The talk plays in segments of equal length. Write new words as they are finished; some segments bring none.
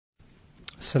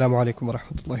السلام عليكم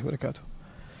ورحمة الله وبركاته.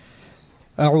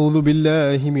 أعوذ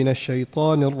بالله من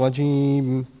الشيطان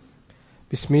الرجيم.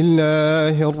 بسم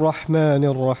الله الرحمن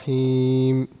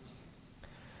الرحيم.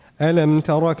 ألم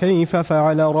تر كيف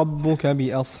فعل ربك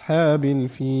بأصحاب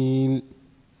الفيل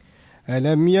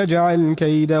ألم يجعل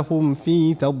كيدهم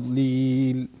في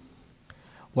تضليل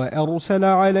وأرسل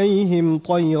عليهم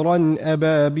طيرا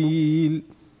أبابيل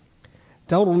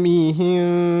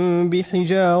ترميهم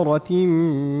بحجارة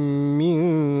من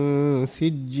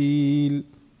سجيل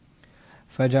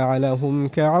فجعلهم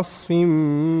كعصف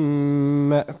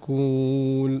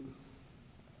مأكول.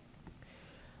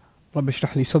 رب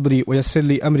اشرح لي صدري ويسر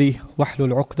لي أمري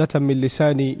واحلل عقدة من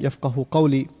لساني يفقه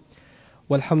قولي.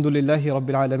 والحمد لله رب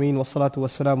العالمين والصلاة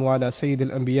والسلام على سيد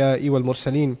الأنبياء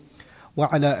والمرسلين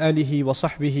وعلى آله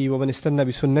وصحبه ومن استنى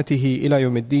بسنته إلى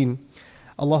يوم الدين.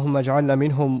 اللهم اجعلنا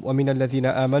منهم ومن الذين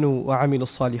آمنوا وعملوا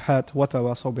الصالحات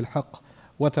وتواصوا بالحق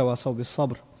وتواصوا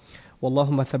بالصبر.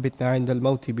 واللهم ثبتنا عند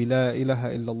الموت بلا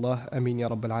إله إلا الله آمين يا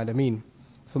رب العالمين.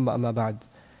 ثم أما بعد.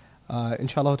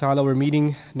 Inshallah ta'ala, we're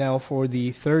meeting now for the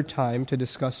third time to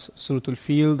discuss Surah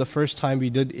Al-Fil. The first time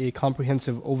we did a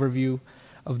comprehensive overview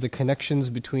of the connections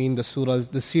between the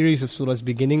surahs, the series of surahs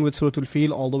beginning with Surah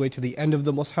Al-Fil all the way to the end of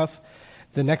the Mus'haf.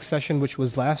 The next session, which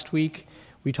was last week,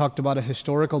 we talked about a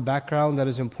historical background that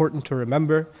is important to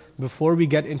remember before we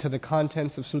get into the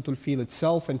contents of Surah Al-Fil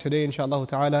itself. And today, inshallah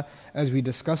ta'ala, as we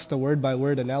discuss the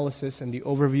word-by-word analysis and the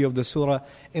overview of the surah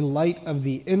in light of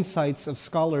the insights of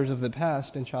scholars of the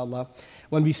past, inshallah,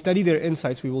 when we study their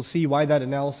insights, we will see why that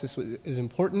analysis is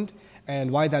important and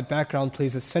why that background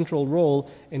plays a central role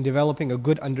in developing a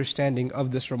good understanding of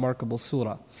this remarkable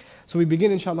surah. So we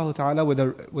begin, inshallah ta'ala, with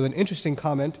an interesting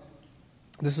comment.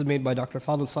 This is made by Dr.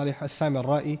 Fadl Salih As-Sami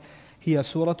Al-Ra'i. هي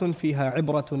سورة فيها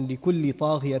عبرة لكل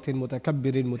طاغية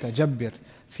متكبر متجبر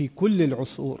في كل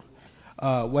العصور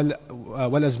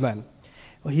والأزمان.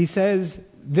 He says,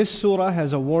 this surah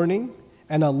has a warning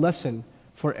and a lesson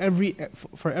for every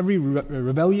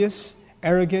rebellious,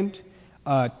 arrogant,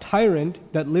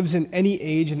 tyrant that lives in any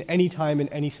age, in any time, in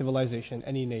any civilization,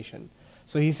 any nation.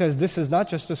 So he says this is not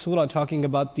just a surah talking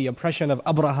about the oppression of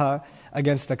Abraha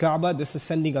against the Kaaba. This is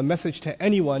sending a message to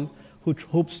anyone who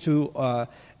hopes to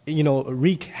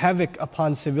wreak havoc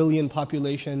upon civilian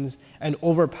populations and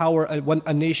overpower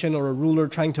a nation or a ruler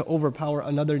trying to overpower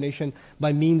another nation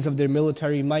by means of their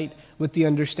military might, with the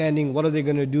understanding, what are they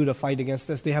going to do to fight against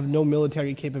us? They have no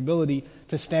military capability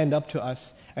to stand up to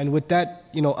us. And with that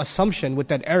assumption, with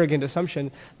that arrogant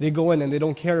assumption, they go in and they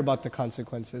don't care about the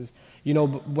consequences.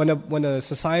 When a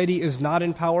society is not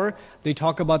in power, they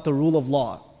talk about the rule of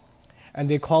law. And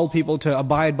they call people to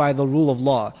abide by the rule of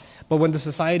law. But when the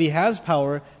society has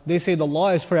power, they say the law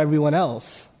is for everyone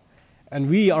else. And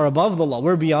we are above the law,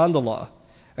 we're beyond the law.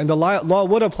 And the law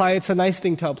would apply, it's a nice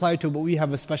thing to apply to, but we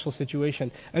have a special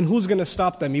situation. And who's going to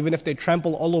stop them? Even if they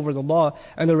trample all over the law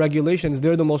and the regulations,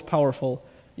 they're the most powerful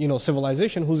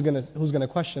civilization. Who's going to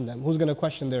question them? Who's going to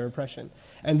question their oppression?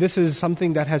 And this is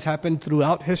something that has happened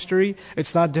throughout history.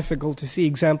 It's not difficult to see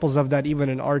examples of that even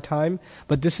in our time.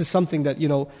 But this is something that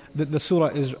the surah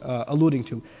is alluding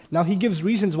to. Now he gives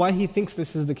reasons why he thinks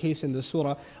this is the case in the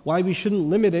surah, why we shouldn't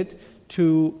limit it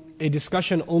to a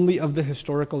discussion only of the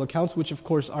historical accounts, which of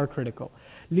course are critical.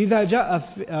 لِذَا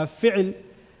جَاءَ فِعْلْ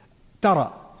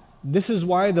تَرَى. This is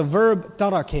why the verb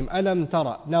tara came, alam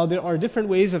tara. Now there are different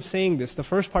ways of saying this. The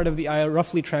first part of the ayah,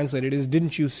 roughly translated, is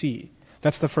didn't you see?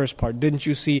 That's the first part. Didn't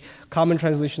you see? Common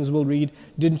translations will read,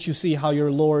 didn't you see how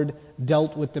your Lord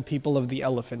dealt with the people of the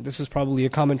elephant? This is probably a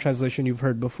common translation you've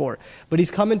heard before. But he's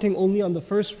commenting only on the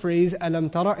first phrase, alam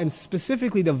tara, and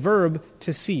specifically the verb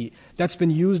to see. That's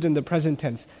been used in the present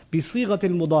tense. بِصِيغَةِ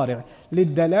الْمُضَارِعِ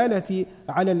لِلدَّلَالَةِ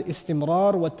عَلَى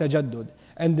الْإِسْتِمْرَارِ وَالتَّجَدُّدِ.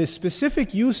 And the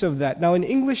specific use of that, now in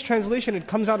English translation it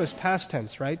comes out as past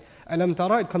tense, right? Alam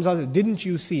tara, it comes out as didn't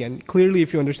you see? And clearly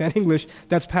if you understand English,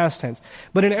 that's past tense.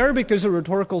 But in Arabic there's a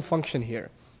rhetorical function here.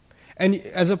 And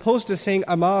as opposed to saying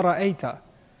ama ra'ayta,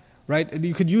 right?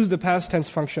 You could use the past tense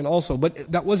function also,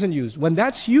 but that wasn't used. When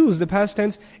that's used, the past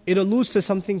tense, it alludes to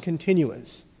something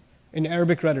continuous. In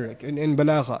Arabic rhetoric, in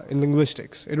balagha, in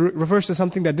linguistics. It refers to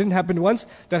something that didn't happen once,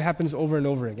 that happens over and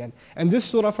over again. And this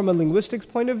surah, from a linguistics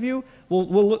point of view,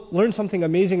 we'll learn something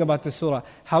amazing about this surah,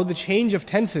 how the change of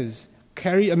tenses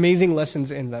carry amazing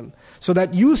lessons in them. So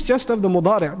that use just of the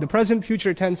mudari', the present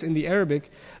future tense in the Arabic,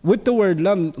 with the word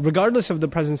lam, regardless of the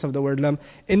presence of the word lam,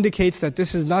 indicates that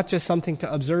this is not just something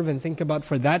to observe and think about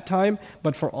for that time,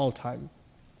 but for all time.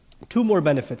 Two more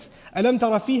benefits. أَلَمْ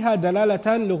تَرَ فِيهَا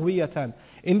دَلَالَتَانْ لُغْوِيَّتَانْ.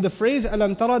 In the phrase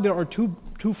أَلَمْ تَرَ, there are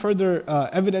two further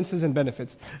evidences and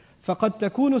benefits. فَقَدْ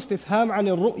تَكُونُ اسْتِفْهَامٌ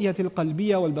عَنِ الرُّؤْيَةِ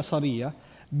الْقَلْبِيَّةِ وَالْبَصَرِيَّةِ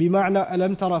بِمَعْنَى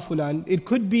أَلَمْ تَرَ فُلَانٍ. It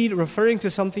could be referring to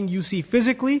something you see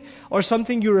physically, or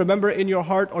something you remember in your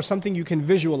heart, or something you can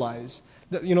visualize.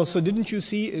 So didn't you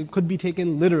see, it could be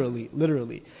taken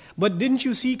literally. But didn't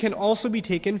you see can also be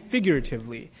taken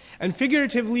figuratively. And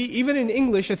figuratively, even in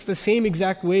English, it's the same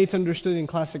exact way it's understood in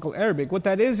classical Arabic. What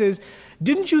that is,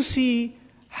 didn't you see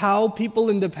how people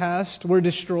in the past were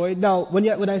destroyed? Now,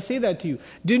 when I say that to you,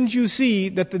 didn't you see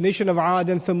that the nation of Ad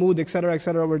and Thamud,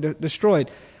 etc., were destroyed?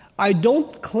 I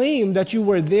don't claim that you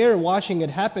were there watching it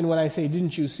happen when I say,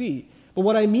 didn't you see? But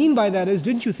what I mean by that is,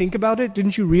 didn't you think about it?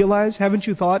 Didn't you realize? Haven't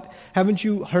you thought? Haven't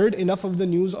you heard enough of the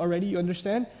news already? You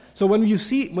understand? So when you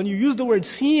use the word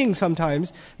seeing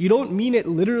sometimes, you don't mean it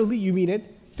literally, you mean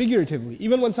it figuratively.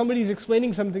 Even when somebody's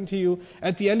explaining something to you,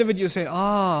 at the end of it you say,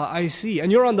 I see. And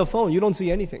you're on the phone, you don't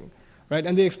see anything. Right?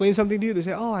 And they explain something to you, they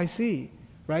say, I see.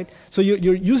 Right? So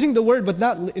you're using the word, but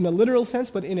not in a literal sense,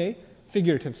 but in a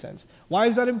figurative sense. Why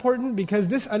is that important? Because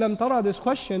this alam tara, this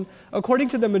question, according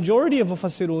to the majority of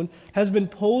mufassirun, has been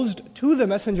posed to the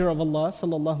Messenger of Allah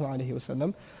sallallahu alaihi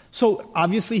wasallam. So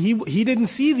obviously he didn't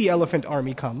see the elephant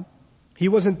army come. He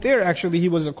wasn't there. Actually, he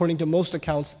was, according to most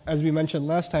accounts, as we mentioned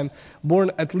last time,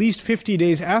 born at least 50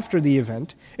 days after the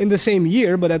event, in the same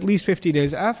year, but at least 50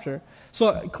 days after.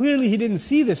 So clearly he didn't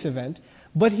see this event.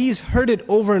 But he's heard it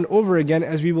over and over again,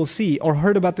 as we will see, or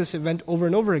heard about this event over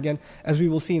and over again, as we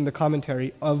will see in the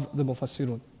commentary of the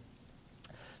Mufassirun.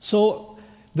 So,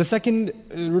 the second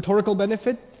rhetorical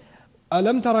benefit,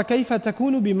 أَلَمْ تَرَ كَيْفَ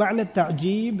تَكُونُ بِمَعْنَى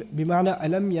التَّعْجِيبِ بِمَعْنَى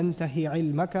أَلَمْ يَنْتَهِ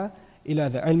عِلْمُكَ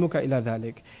إِلَى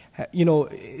ذَلِكَ.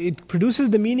 It produces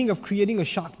the meaning of creating a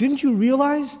shock. Didn't you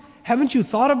realize? Haven't you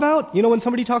thought about? When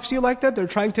somebody talks to you like that, they're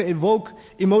trying to evoke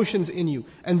emotions in you.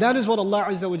 And that is what Allah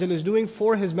Azza wa Jalla is doing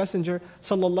for His Messenger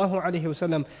sallallahu alaihi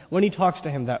wasallam when He talks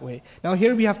to him that way. Now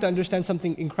here we have to understand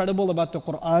something incredible about the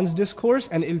Qur'an's discourse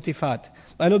and iltifat.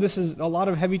 I know this is a lot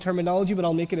of heavy terminology, but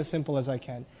I'll make it as simple as I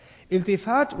can.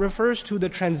 Iltifat refers to the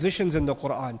transitions in the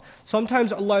Qur'an.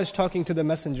 Sometimes Allah is talking to the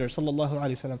Messenger sallallahu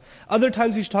alaihi wasallam. Other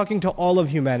times He's talking to all of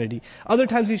humanity. Other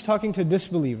times He's talking to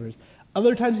disbelievers.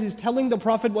 Other times He's telling the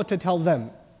Prophet what to tell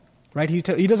them. Right? He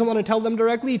doesn't want to tell them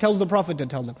directly, He tells the Prophet to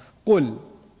tell them. Qul,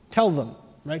 tell them.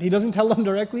 Right? He doesn't tell them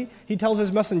directly, He tells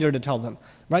His Messenger to tell them.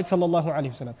 Right? Sallallahu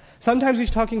alaihi wasallam. Sometimes He's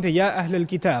talking to Ya Ahl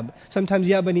al-Kitab. Sometimes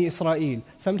Ya Bani Israel.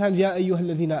 Sometimes Ya Ayyuha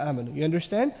alladhina amanu. You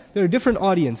understand? There are different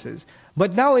audiences.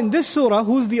 But now in this surah,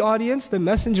 who's the audience? The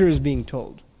Messenger is being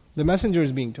told. The Messenger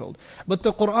is being told. But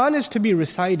the Qur'an is to be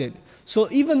recited.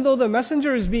 So even though the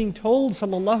Messenger is being told,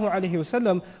 sallallahu alaihi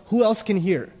wasallam, who else can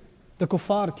hear? The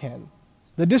kuffar can.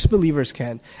 The disbelievers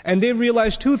can. And they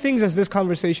realize two things as this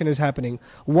conversation is happening.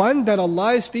 One, that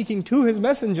Allah is speaking to His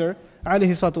Messenger,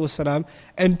 alayhi salatu wasalam.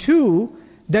 And two,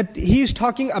 that He's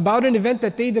talking about an event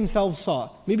that they themselves saw.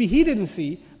 Maybe He didn't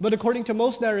see, but according to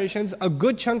most narrations, a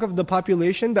good chunk of the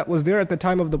population that was there at the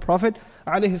time of the Prophet,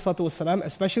 alayhi salatu wasalam,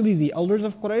 especially the elders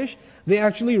of Quraysh, they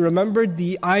actually remembered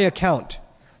the eye account,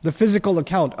 the physical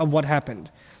account of what happened.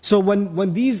 So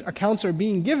when these accounts are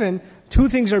being given, two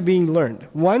things are being learned.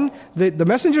 One, the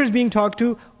messenger is being talked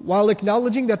to while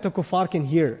acknowledging that the kuffar can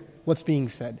hear what's being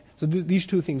said. So these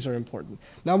two things are important.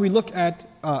 Now we look at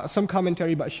some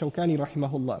commentary by Shawkani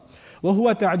rahimahullah.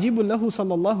 وَهُوَ تَعْجِيبٌ لَهُ صَلَّى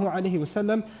اللَّهُ عَلَيْهِ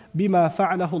وَسَلَّمْ بِمَا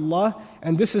فَعَلَهُ اللَّهُ.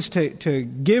 And this is to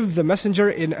give the messenger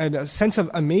in a sense of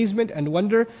amazement and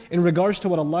wonder in regards to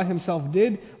what Allah Himself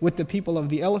did with the people of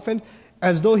the elephant.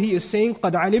 As though He is saying,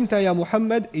 قَدْ عَلِمْتَ يَا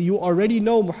Muhammad, you already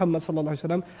know Muhammad sallallahu alaihi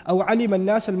wasallam, أَوْ عَلِمَ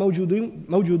النَّاسَ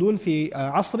الْمَوْجُودُونَ فِي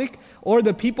عَصْرِكَ, or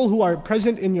the people who are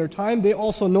present in your time, they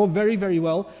also know very, very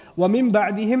well. وَمِن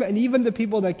بَعْدِهِمْ, and even the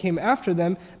people that came after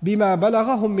them, بِمَا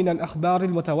بَلَغَهُم مِّنَ الْأَخْبَارِ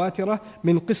الْمُتَوَاتِرَةِ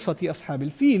مِنْ قِصَّةِ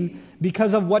أَصْحَابِ الْفِيلِ,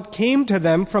 because of what came to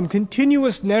them from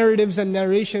continuous narratives and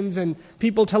narrations and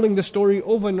people telling the story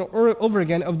over and over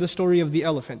again of the story of the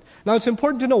elephant. Now it's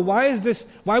important to know, why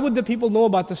would the people know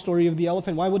about the story of the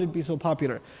elephant? Why would it be so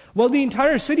popular? Well, the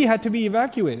entire city had to be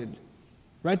evacuated.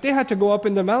 Right? They had to go up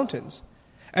in the mountains.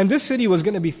 And this city was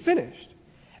going to be finished.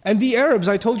 And the Arabs,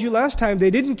 I told you last time, they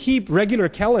didn't keep regular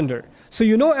calendar. So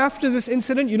after this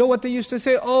incident, you know what they used to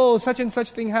say? Oh, such and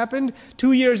such thing happened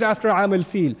 2 years after Am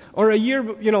al-Fil, or a year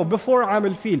before Am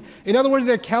al-Fil. In other words,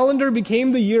 their calendar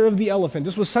became the year of the elephant.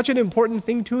 This was such an important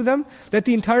thing to them that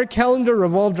the entire calendar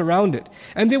revolved around it.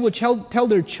 And they would tell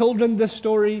their children this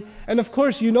story. And of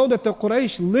course, you know that the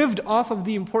Quraysh lived off of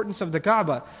the importance of the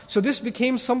Kaaba. So this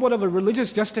became somewhat of a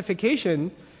religious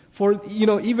justification for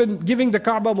even giving the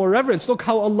Kaaba more reverence. Look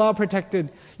how Allah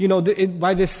protected,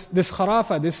 by this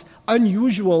kharafa, this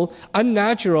unusual,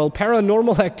 unnatural,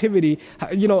 paranormal activity.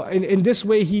 In this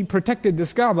way He protected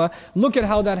this Kaaba. Look at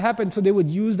how that happened. So they would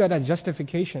use that as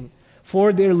justification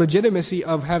for their legitimacy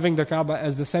of having the Kaaba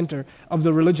as the center of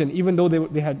the religion, even though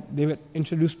they had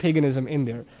introduced paganism in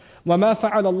there. وَمَا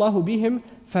فَعَلَ اللَّهُ بِهِمْ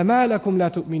فَمَا لَكُمْ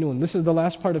لَا تُؤْمِنُونَ. This is the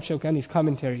last part of Shawkani's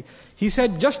commentary. He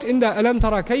said, just in the أَلَمْ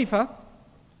تَرَ كَيْفَ,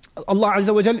 Allah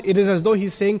Azza wa Jal, it is as though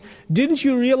He's saying, didn't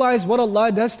you realize what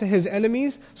Allah does to His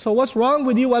enemies? So what's wrong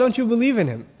with you? Why don't you believe in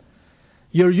Him?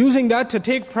 You're using that to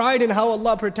take pride in how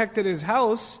Allah protected His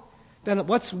house. Then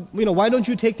why don't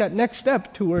you take that next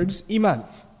step towards Iman?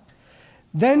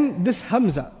 Then this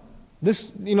Hamza,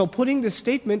 putting this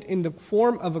statement in the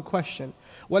form of a question.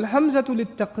 وَالْهَمْزَةُ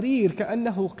لِلتَّقْرِيرِ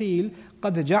كَأَنَّهُ قِيلَ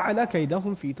قَدْ جَعَلَ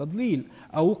كَيْدَهُمْ فِي تَضْلِيلٍ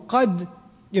أو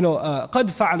قَدْ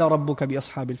فَعَلَ رَبُّكَ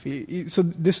بِأَصْحَابِ الْفِيلِ. So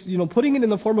this, putting it in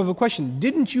the form of a question.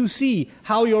 Didn't you see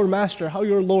how your master, how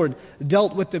your Lord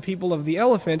dealt with the people of the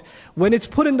elephant? When it's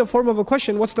put in the form of a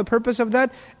question, what's the purpose of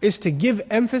that? Is to give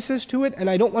emphasis to it. And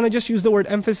I don't want to just use the word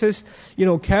emphasis,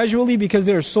 casually, because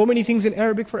there are so many things in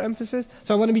Arabic for emphasis.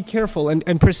 So I want to be careful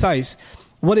and precise.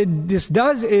 What this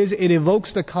does is it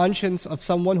evokes the conscience of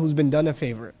someone who's been done a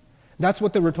favor. That's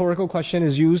what the rhetorical question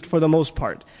is used for the most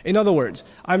part. In other words,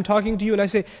 I'm talking to you and I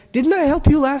say, didn't I help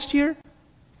you last year?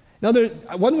 Now,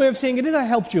 one way of saying it is, I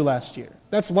helped you last year.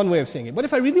 That's one way of saying it. But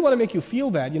if I really want to make you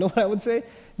feel bad, you know what I would say?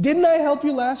 Didn't I help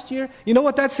you last year? You know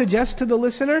what that suggests to the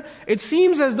listener? It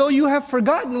seems as though you have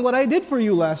forgotten what I did for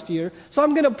you last year. So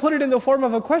I'm going to put it in the form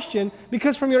of a question,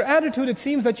 because from your attitude it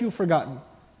seems that you've forgotten.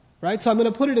 Right? So I'm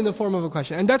going to put it in the form of a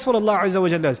question. And that's what Allah Azza wa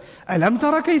Jalla does. أَلَمْ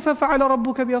تَرَ كَيْفَ فَعَلَ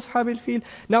رَبُّكَ بِأَصْحَابِ الْفِيلِ.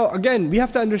 Now again, we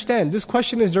have to understand, this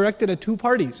question is directed at two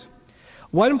parties.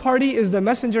 One party is the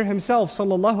messenger himself,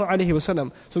 sallallahu alaihi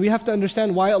wasallam. So we have to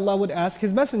understand why Allah would ask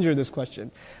His messenger this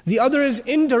question. The other is,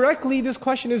 indirectly, this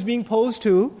question is being posed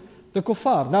to the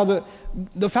kuffar. Now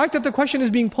the fact that the question is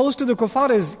being posed to the kuffar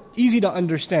is easy to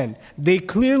understand. They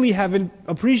clearly haven't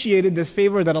appreciated this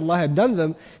favor that Allah had done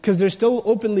them, because they're still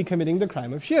openly committing the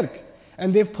crime of shirk.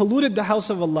 And they've polluted the house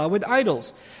of Allah with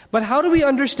idols. But how do we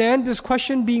understand this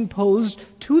question being posed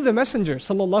to the messenger,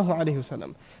 sallallahu alaihi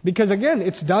wasallam? Because again,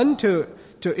 it's done to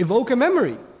evoke a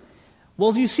memory.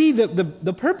 Well, you see,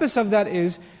 the purpose of that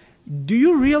is, do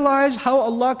you realize how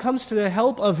Allah comes to the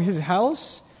help of His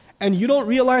house? And you don't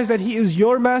realize that He is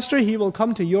your master, He will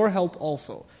come to your help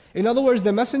also. In other words,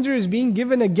 the messenger is being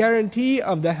given a guarantee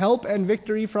of the help and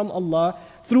victory from Allah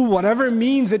through whatever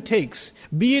means it takes.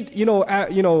 Be it,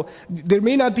 there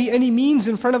may not be any means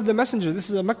in front of the messenger. This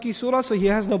is a Makki surah, so he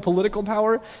has no political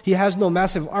power, he has no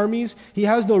massive armies, he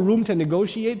has no room to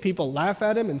negotiate. People laugh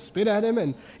at him and spit at him,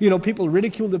 and people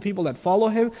ridicule the people that follow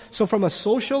him. So from a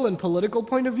social and political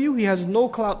point of view, he has no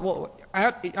clout. Well,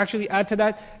 actually add to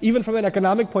that, even from an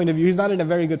economic point of view, he's not in a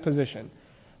very good position.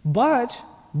 But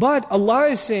Allah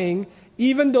is saying,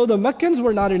 even though the Meccans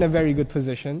were not in a very good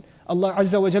position, Allah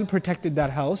Azza wa Jal protected that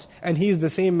house, and He is the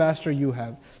same master you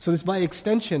have. So this, by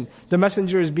extension, the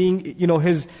messenger is being,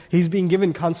 he's being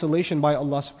given consolation by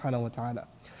Allah subhanahu wa ta'ala.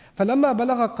 فَلَمَّا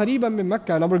بَلَغَ قَرِيبًا مِّن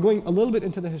مَكَّةَ. Now we're going a little bit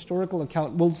into the historical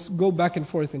account. We'll go back and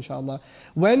forth, inshallah.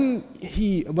 When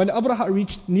Abraha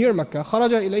reached near Mecca, خَرَجَ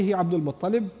إِلَيْهِ عَبْدُ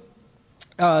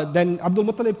الْمُطَّلِبِ. Then Abdul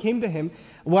Muttalib came to him,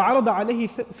 وَعَرَضَ عَلَيْهِ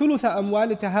ثُلُثَ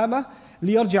أَمْوَالِ تَهَامَةِ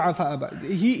لِيَرْجِعَ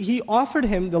فَأَبَى. He offered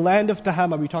him the land of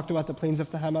Tahama. We talked about the plains of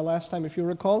Tahama last time, if you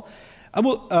recall.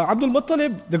 Abdul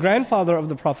Muttalib, the grandfather of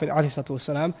the Prophet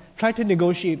ﷺ, tried to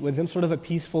negotiate with him sort of a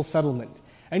peaceful settlement.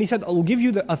 And he said, I'll give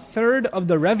you a third of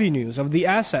the revenues, of the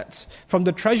assets from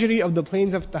the treasury of the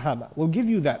plains of Tahama. We'll give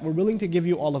you that. We're willing to give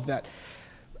you all of that.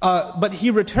 But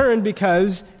he returned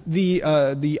because the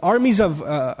armies of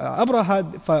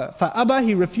Abraha, فَأَبَى,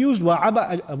 he refused,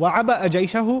 وَعَبَأَ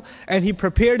جَيْشَهُ, and he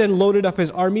prepared and loaded up his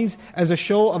armies as a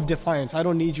show of defiance. I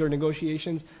don't need your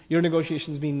negotiations. Your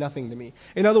negotiations mean nothing to me.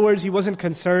 In other words, he wasn't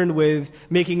concerned with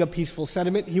making a peaceful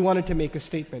settlement. He wanted to make a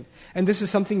statement. And this is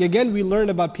something, again, we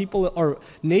learn about people or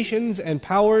nations and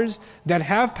powers that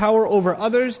have power over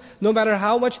others. No matter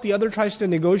how much the other tries to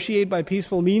negotiate by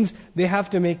peaceful means, they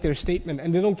have to make their statement.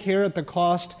 And they don't care at the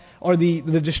cost or the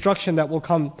destruction that will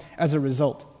come as a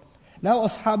result. Now,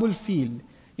 Ashabul Fil,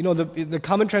 the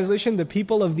common translation, the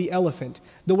people of the elephant.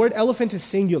 The word elephant is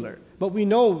singular, but we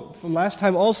know from last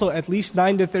time also at least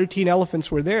 9 to 13 elephants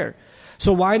were there.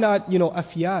 So why not,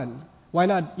 Afyan? Why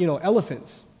not,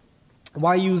 elephants?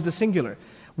 Why use the singular?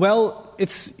 Well,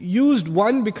 it's used,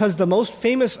 one, because the most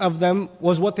famous of them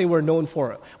was what they were known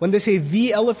for. When they say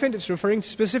the elephant, it's referring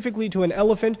specifically to an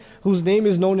elephant whose name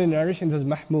is known in narrations as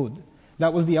Mahmud.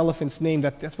 That was the elephant's name.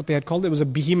 That's what they had called it. It was a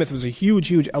behemoth. It was a huge,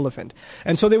 huge elephant.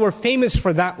 And so they were famous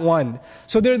for that one.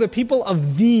 So they're the people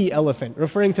of the elephant,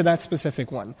 referring to that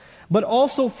specific one. But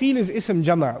also fil is ism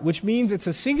jama', which means it's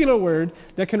a singular word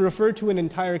that can refer to an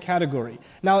entire category.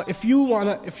 Now, if you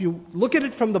look at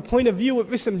it from the point of view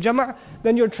of ism jama',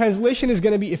 then your translation is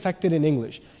going to be affected in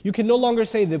English. You can no longer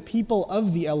say the people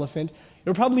of the elephant.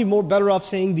 You're probably more better off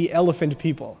saying the elephant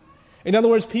people. In other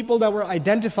words, people that were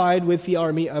identified with the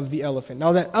army of the elephant.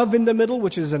 Now that of in the middle,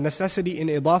 which is a necessity in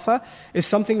idafa, is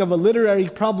something of a literary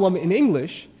problem in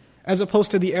English, as opposed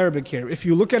to the Arabic here. If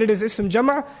you look at it as ism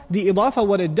jama', the idafa,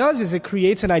 what it does is it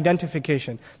creates an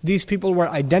identification. These people were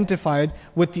identified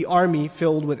with the army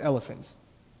filled with elephants.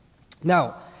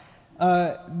 Now,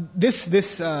 this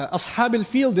ashab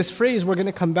al-fil, this phrase, we're going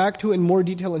to come back to in more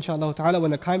detail inshallah ta'ala when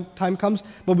the time comes,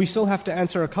 but we still have to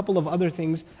answer a couple of other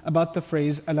things about the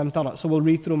phrase alam tara. So we'll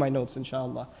read through my notes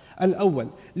inshallah.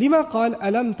 Al-awwal, lima qal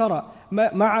alam tara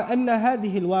ma'a anna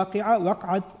hadhihi al-waqi'a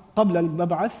waq'at qabla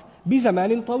al-mab'ath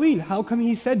bizamanin tawil. How come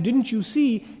he said, didn't you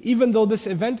see, even though this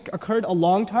event occurred a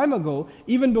long time ago,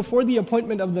 even before the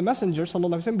appointment of the messenger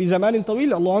sallallahu alaihi wasallam, bizamanin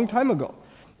tawil, a long time ago.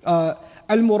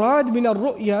 Al-murad min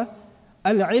al-ru'ya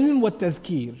al-ilm wa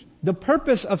tadhkir. The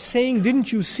purpose of saying,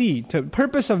 didn't you see, the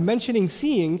purpose of mentioning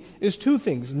seeing is two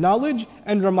things, knowledge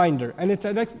and reminder. And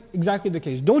that's exactly the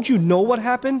case. Don't you know what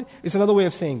happened? It's another way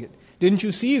of saying it. Didn't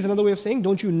you see is another way of saying,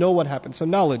 don't you know what happened? So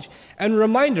knowledge. And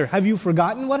reminder, have you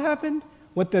forgotten what happened?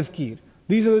 Wa tadhkir.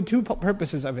 These are the two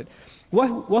purposes of it.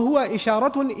 وَهُوَ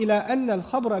إِشَارَةٌ إِلَىٰ أَنَّ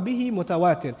الْخَبْرَ بِهِ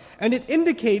مُتَوَاتِرٌ. And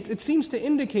it seems to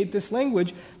indicate this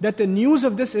language that the news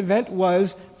of this event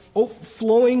was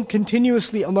flowing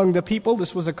continuously among the people.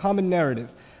 This was a common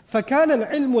narrative. فَكَانَ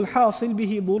الْعِلْمُ الْحَاصِلْ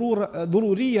بِهِ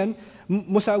ضُرُورِيًّا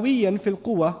مُسَاوِيًّا فِي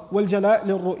الْقُوَّةِ وَالْجَلَاءِ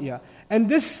لِلرُّؤْيَا. And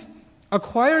this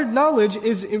acquired knowledge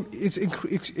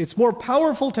it's more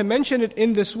powerful to mention it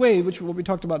in this way, which what we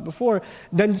talked about before,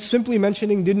 than simply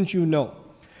mentioning, didn't you know?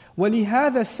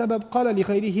 وَلِهَذَا السَّبَبْ قَالَ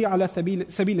لِغَيْرِهِ عَلَى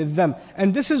سَبِيلِ الذَّمِّ.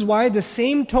 And this is why the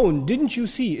same tone, didn't you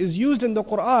see, is used in the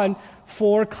Qur'an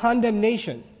for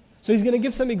condemnation. So he's going to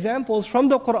give some examples from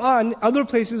the Qur'an, other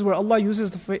places where Allah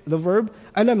uses the verb,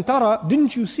 alam tara,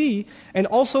 didn't you see? And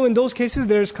also in those cases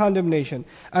there's condemnation.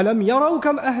 Alam yaraw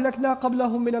kam ahlakna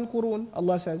qablahum min al-qurun.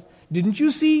 Allah says, didn't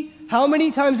you see how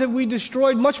many times have we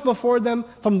destroyed much before them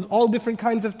from all different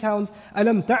kinds of towns?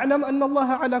 Alam ta'lam anna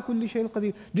Allah ala kulli shay'in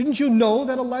qadir. Didn't you know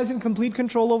that Allah is in complete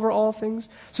control over all things?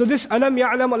 So this alam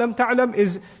ya'lam, alam ta'lam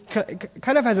is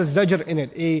kind of has a zajr in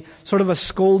it, a sort of a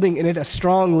scolding in it, a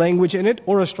strong language in it,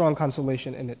 or a strong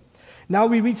consolation in it. Now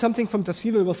we read something from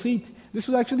Tafsir al-Wasit. This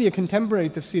was actually a contemporary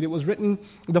tafsir. It was written,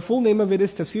 the full name of it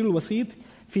is Tafsir al-Wasit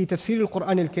fi Tafsir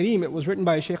al-Quran al-Kareem. It was written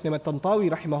by Shaykh Nouman Tantawi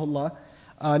rahimahullah.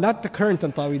 Not the current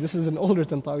Tantawi, this is an older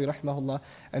Tantawi rahimahullah.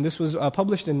 And this was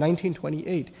published in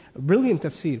 1928. A brilliant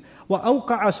tafsir. وَأَوْقَعَ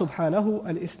سُبْحَانَهُ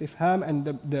الْإِسْتِفْهَامِ. And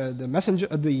the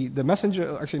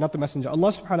messenger, actually not the messenger,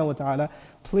 Allah subhanahu wa ta'ala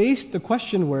placed the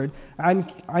question word عَنِ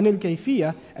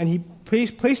الْكَيْفِيَّةِ. And He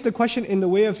placed the question in the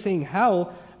way of saying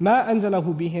how, مَا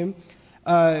أَنزَلَهُ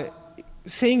بِهِمْ,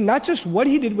 saying not just what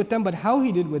He did with them, but how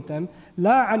He did with them.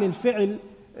 لَا عَنِ الْفِعْلِ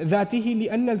ذاته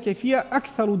لأن الكيفية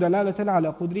أكثر دلالة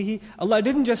على قدره. Allah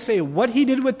didn't just say what He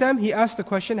did with them, He asked the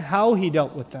question how He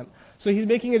dealt with them. So He's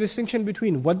making a distinction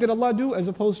between what did Allah do as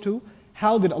opposed to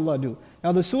how did Allah do.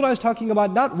 Now the surah is talking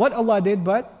about not what Allah did,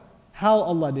 but how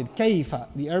Allah did. Kayfa.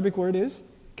 The Arabic word is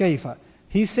kayfa.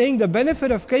 He's saying the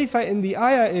benefit of kayfa in the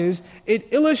ayah is it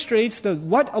illustrates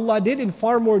what Allah did in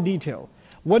far more detail.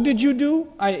 What did you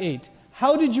do? I ate.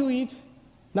 How did you eat?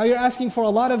 Now you're asking for a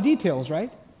lot of details,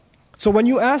 right? So when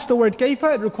you ask the word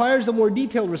kayfa, it requires a more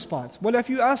detailed response. But if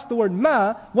you ask the word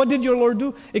ma, what did your Lord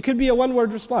do? It could be a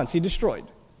one-word response. He destroyed.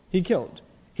 He killed.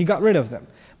 He got rid of them.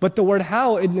 But the word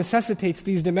how, it necessitates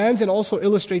these demands and also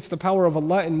illustrates the power of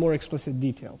Allah in more explicit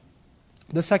detail.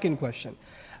 The second question.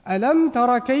 Alam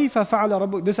tara kayfa fa'ala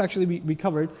rabbuk. This actually we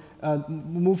covered.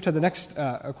 Move to the next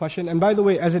question. And by the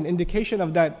way, as an indication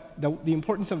of that, the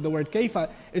importance of the word kayfa,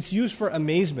 it's used for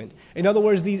amazement. In other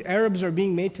words, these Arabs are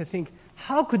being made to think,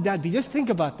 how could that be? Just think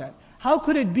about that. How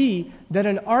could it be that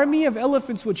an army of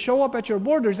elephants would show up at your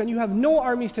borders and you have no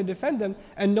armies to defend them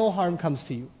and no harm comes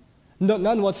to you? No,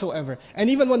 none whatsoever. And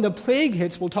even when the plague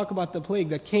hits, we'll talk about the plague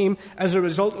that came as a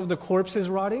result of the corpses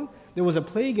rotting. There was a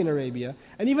plague in Arabia.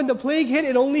 And even the plague hit,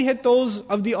 it only hit those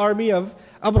of the army of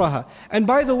Abraha. And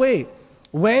by the way,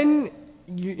 when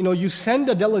you send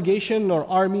a delegation or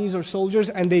armies or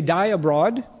soldiers and they die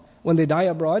abroad, when they die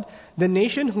abroad, the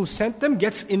nation who sent them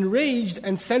gets enraged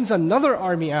and sends another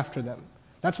army after them.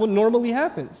 That's what normally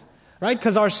happens. Right?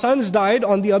 Because our sons died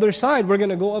on the other side, we're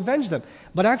going to go avenge them.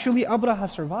 But actually Abraha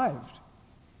survived.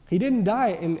 He didn't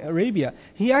die in Arabia.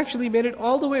 He actually made it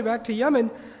all the way back to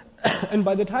Yemen. And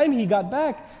by the time he got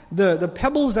back, the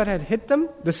pebbles that had hit them,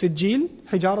 the sijil,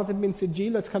 hijarat min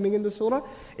sijil that's coming in the surah,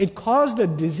 it caused a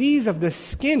disease of the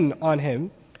skin on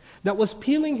him that was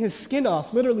peeling his skin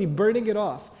off, literally burning it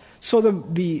off. So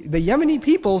the Yemeni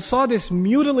people saw this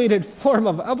mutilated form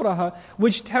of Abraha,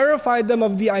 which terrified them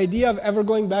of the idea of ever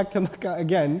going back to Mecca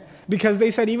again, because they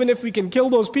said, even if we can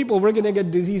kill those people, we're going to get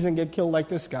disease and get killed like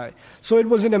this guy. So it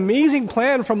was an amazing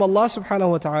plan from Allah subhanahu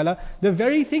wa ta'ala. The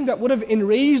very thing that would have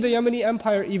enraged the Yemeni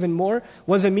empire even more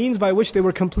was a means by which they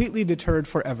were completely deterred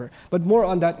forever. But more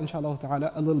on that inshallah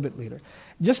ta'ala a little bit later.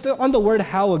 Just on the word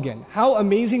how again, how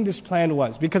amazing this plan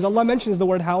was. Because Allah mentions the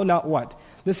word how, not what.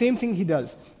 The same thing He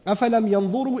does. أَفَلَمْ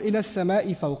يَنْظُرُوا إِلَى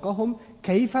السَّمَاءِ فَوْقَهُمْ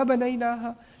كَيْفَ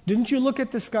بَنَيْنَاهَا. Didn't you look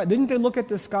at the sky? Didn't they look at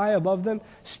the sky above them,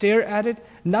 stare at it?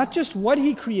 Not just what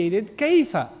He created,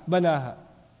 كَيْفَ بَنَاهَا.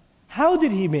 How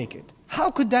did He make it?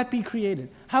 How could that be created?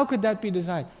 How could that be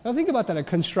designed? Now think about that, a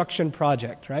construction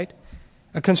project, right?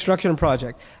 A construction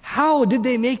project. How did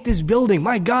they make this building?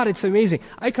 My God, it's amazing.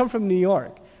 I come from New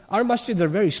York. Our masjids are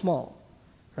very small,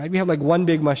 right? We have like one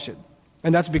big masjid.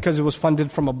 And that's because it was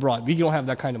funded from abroad. We don't have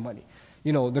that kind of money.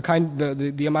 You know,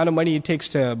 the amount of money it takes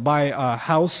to buy a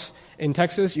house in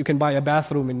Texas, you can buy a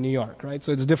bathroom in New York, right?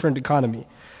 So it's a different economy.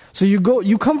 So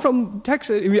you come from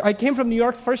Texas. I came from New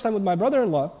York the first time with my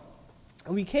brother-in-law.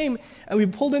 And we came and we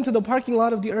pulled into the parking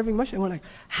lot of the Irving Masjid. And we're like,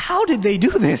 how did they do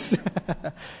this?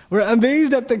 We're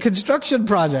amazed at the construction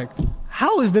project.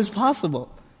 How is this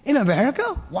possible? In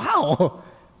America? Wow.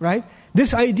 Right?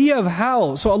 This idea of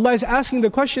how. So Allah is asking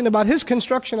the question about His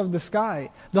construction of the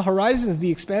sky, the horizons,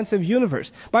 the expansive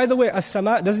universe. By the way,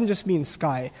 as-sama doesn't just mean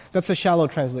sky. That's a shallow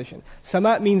translation.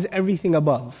 Sama means everything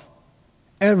above.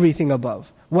 Everything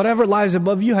above. Whatever lies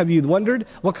above you, have you wondered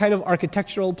what kind of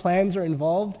architectural plans are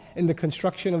involved in the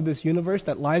construction of this universe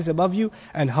that lies above you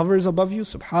and hovers above you?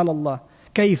 Subhanallah.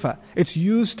 Kaifa. It's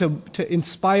used to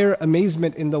inspire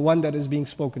amazement in the one that is being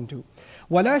spoken to.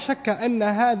 ولا شك أن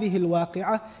هذه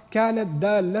الواقعة كانت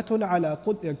دالة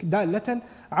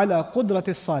على قدرة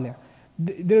الصانع.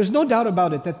 There's no doubt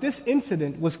about it that this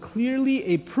incident was clearly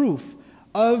a proof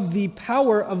of the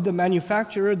power of the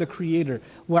manufacturer, the creator,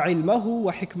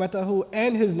 وعلمه وحكمته,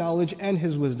 and his knowledge and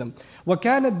his wisdom.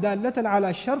 وكانت دالة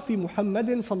على شرف محمد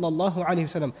صلى الله عليه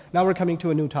وسلم. Now we're coming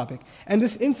to a new topic. And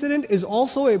this incident is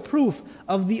also a proof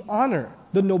of the honor,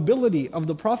 the nobility of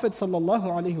the Prophet صلى الله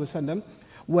عليه وسلم.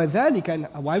 وذلك,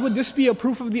 why would this be a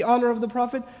proof of the honor of the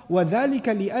Prophet? وذلك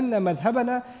لأن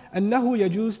مذهبنا أنه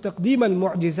يجوز تقديم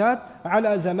المعجزات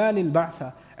على زمان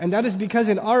البعثة. And that is because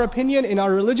in our opinion, in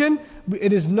our religion,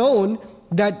 it is known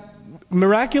that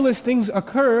miraculous things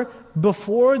occur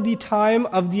before the time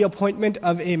of the appointment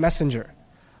of a messenger.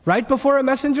 Right before a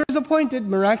messenger is appointed,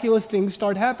 miraculous things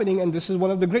start happening, and this is one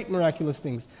of the great miraculous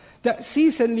things.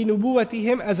 تأسيسا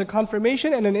لنبوتهم, as a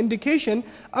confirmation and an indication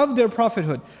of their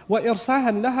prophethood.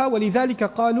 وإرساها لها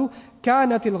ولذلك قالوا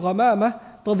كانت الغمامة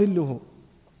تظله.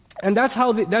 And that's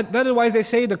how that is why they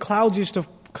say the clouds used to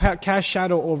cast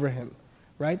shadow over him.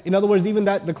 Right? In other words, even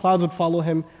that the clouds would follow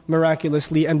him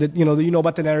miraculously, and you know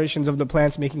about the narrations of the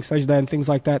plants making sajda and things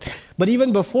like that. But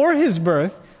even before his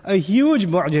birth, a huge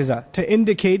mu'jiza to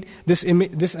indicate this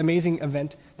amazing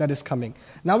event that is coming.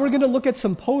 Now we're going to look at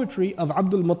some poetry of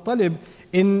Abdul Muttalib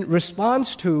in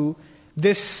response to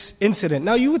this incident.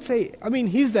 Now you would say, I mean,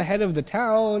 he's the head of the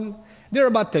town. They're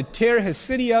about to tear his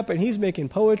city up, and he's making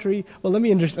poetry. Well, let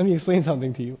me explain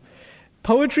something to you.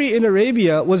 Poetry in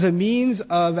Arabia was a means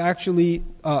of actually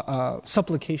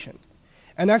supplication.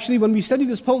 And actually when we study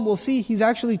this poem, we'll see he's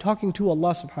actually talking to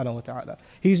Allah subhanahu wa ta'ala.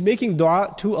 He's making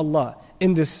dua to Allah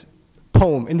in this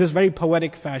poem, in this very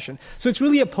poetic fashion. So it's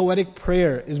really a poetic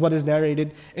prayer is what is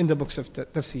narrated in the books of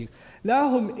Tafsir.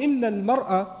 لَهُمْ إِنَّ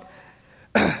الْمَرْأَ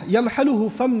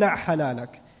يَمْحَلُهُ فَمْنَعْ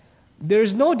حَلَالَكَ.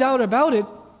 There's no doubt about it.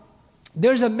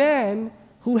 There's a man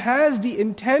who has the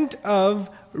intent of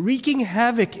wreaking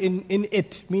havoc in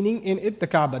it, meaning in it, the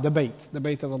Kaaba, the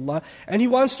Bayt of Allah, and he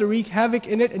wants to wreak havoc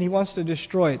in it and he wants to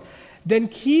destroy it. Then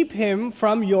keep him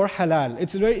from your halal.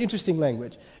 It's a very interesting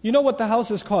language. You know what the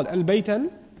house is called? Al-Bayt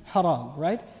al-Haram,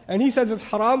 right? And he says it's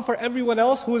haram for everyone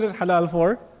else. Who is it halal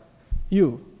for?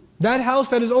 You. That house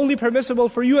that is only permissible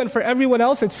for you and for everyone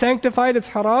else, it's sanctified, it's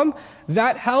haram.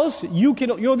 That house, you're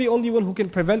the only one who can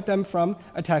prevent them from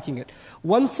attacking it.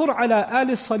 وَانْصُرْ عَلَىٰ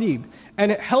آلِ الصَّلِيبِ.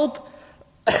 And help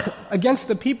against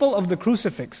the people of the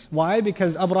crucifix. Why?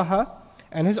 Because Abraha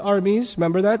and his armies,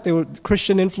 remember that? They were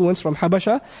Christian influence from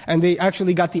Habasha, and they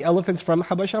actually got the elephants from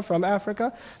Habasha, from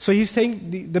Africa. So he's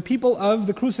saying the people of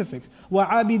the crucifix.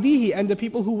 وَعَابِدِيهِ, and the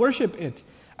people who worship it.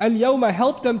 Al-yawma,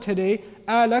 help them today.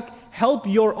 Alak, help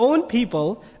your own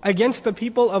people against the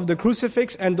people of the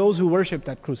crucifix and those who worship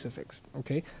that crucifix.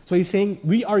 Okay? So he's saying,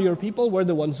 we are your people, we're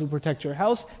the ones who protect your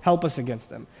house, help us against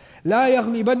them. لا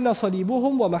يغلبن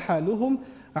صليبهم ومحالهم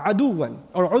عدوا,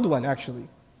 or عدوا actually.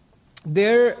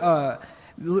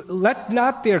 Let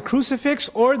not their crucifix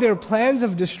or their plans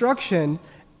of destruction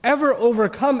ever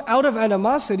overcome out of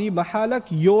animosity, mahalak,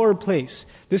 your place.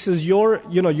 This is your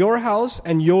house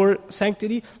and your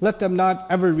sanctity. Let them not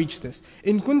ever reach this.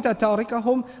 In kunta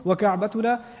tarikahum wa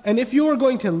ka'batuna, and if you are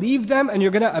going to leave them and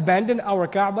you're going to abandon our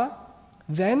Kaaba,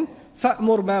 then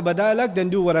fa'mur ma badalak, then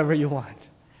do whatever you want.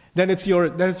 Then it's your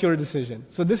decision.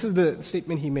 So this is the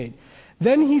statement he made.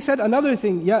 Then he said another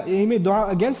thing. Yeah, he made dua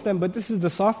against them, but this is the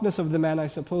softness of the man, I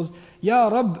suppose. Ya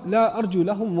Rabb, la arju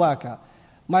lahum waka.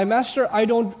 My master, I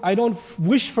don't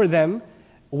wish for them.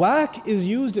 Waka is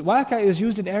used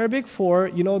in Arabic for,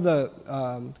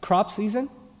 the crop season.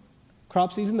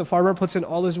 Crop season, the farmer puts in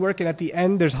all his work, and at the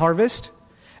end there's harvest.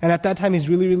 And at that time he's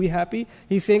really, really happy.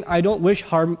 He's saying, I don't wish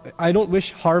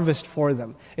harvest for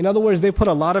them. In other words, they put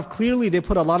a lot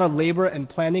of labor and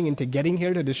planning into getting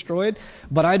here to destroy it,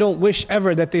 but I don't wish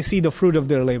ever that they see the fruit of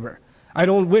their labor. I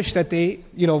don't wish that they,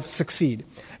 succeed.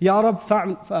 Ya Rab,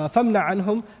 famna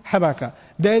anhum habaka.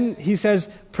 Then he says,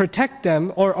 protect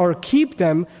them or keep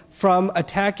them from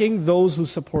attacking those who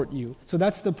support you. So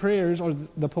that's the prayers or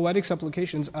the poetic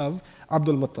supplications of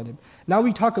Abdul Muttalib. Now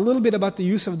we talk a little bit about the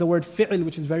use of the word fi'l,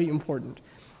 which is very important.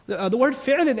 The word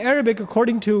fi'l in Arabic,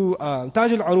 according to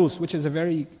Taj al-Arus, which is a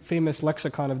very famous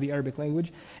lexicon of the Arabic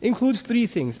language, includes three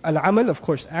things. Al-amal, of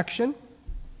course, action.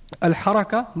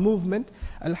 Al-haraka, movement.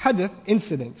 Al-hadath,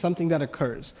 incident, something that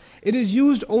occurs. It is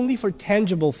used only for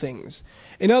tangible things.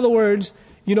 In other words,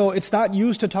 it's not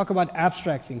used to talk about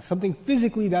abstract things. Something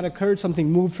physically that occurred,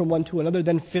 something moved from one to another,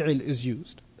 then fi'l is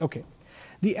used. Okay.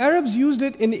 The Arabs used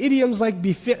it in idioms like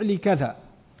bifi'li kada,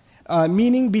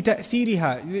 meaning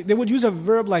bita'thiriha. They would use a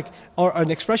verb or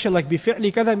an expression like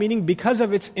bifi'li kada, meaning because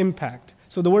of its impact.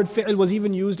 So the word fi'l was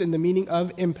even used in the meaning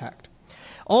of impact.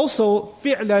 Also,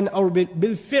 fi'lan or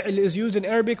bil fi'l is used in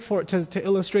Arabic to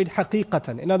illustrate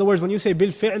haqiqatan. In other words, when you say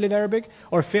bil fi'l in Arabic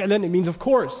or fi'lan, it means of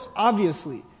course,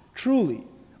 obviously, truly,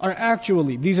 or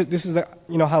actually. This is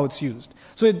how it's used.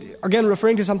 So again,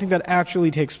 referring to something that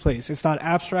actually takes place. It's not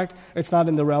abstract. It's not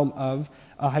in the realm of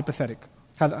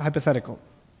hypothetical.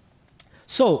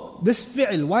 So this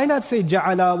fi'l, why not say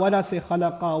ja'ala? Why not say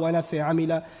khalaqa? Why not say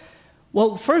amila?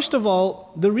 Well, first of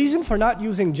all, the reason for not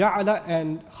using ja'ala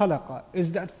and khalaqa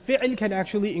is that fi'l can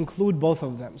actually include both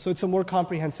of them. So it's a more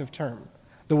comprehensive term.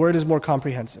 The word is more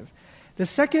comprehensive. The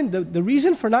second, the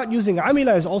reason for not using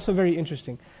amila is also very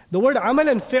interesting. The word amal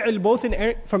and fi'l, both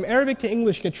from Arabic to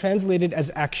English, get translated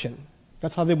as action.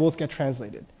 That's how they both get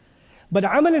translated. But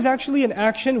amal is actually an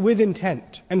action with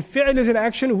intent. And fi'l is an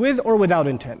action with or without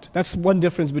intent. That's one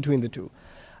difference between the two.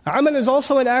 Amal is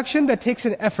also an action that takes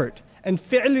an effort. And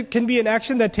fi'l can be an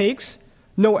action that takes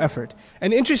no effort.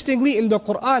 And interestingly, in the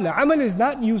Qur'an, amal is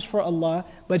not used for Allah,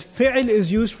 but fi'l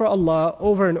is used for Allah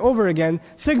over and over again,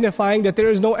 signifying that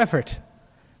there is no effort.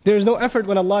 There is no effort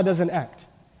when Allah doesn't act.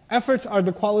 Efforts are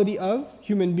the quality of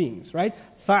human beings, right?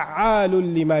 فَعَالٌ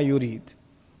لِمَا يُرِيدُ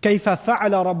كَيْفَ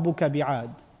فَعَلَ رَبُّكَ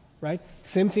بِعَادٍ. Right?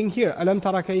 Same thing here. أَلَمْ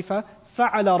تَرَ كَيْفَ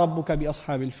فَعَلَ رَبُّكَ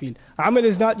بِأَصْحَابِ الْفِيلِ. Amal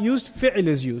is not used, fi'l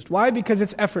is used. Why? Because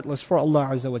it's effortless for Allah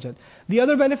Azza wa Jal. The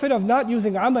other benefit of not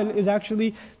using amal is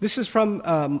actually, this is from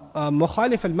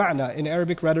mukhalif al-ma'na, in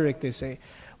Arabic rhetoric they say.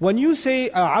 When you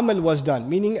say amal was done,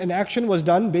 meaning an action was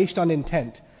done based on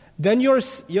intent, then you're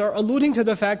alluding to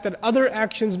the fact that other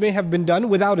actions may have been done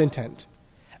without intent.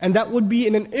 And that would be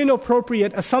an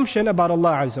inappropriate assumption about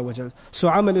Allah Azza wa Jal. So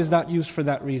amal is not used for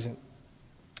that reason.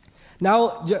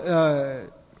 Now,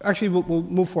 actually we'll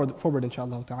move forward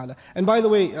inshallah ta'ala. And by the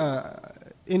way,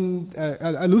 in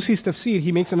Alusi's Tafsir,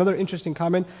 he makes another interesting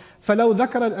comment. فَلَوْ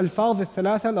ذَكَرَ الْأَلْفَاظِ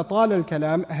الثَّلَاثَ لَطَالَ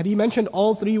الْكَلَامِ. Had he mentioned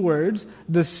all three words,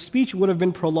 the speech would have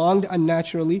been prolonged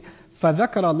unnaturally.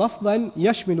 فَذَكَرَ لَفْظًا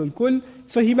يَشْمِلُ الْكُلِّ.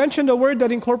 So he mentioned a word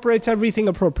that incorporates everything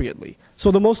appropriately. So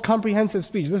the most comprehensive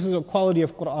speech, this is a quality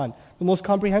of Qur'an. The most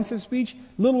comprehensive speech,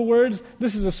 little words.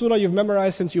 This is a surah you've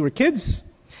memorized since you were kids.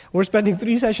 We're spending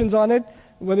 3 sessions on it,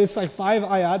 but it's like 5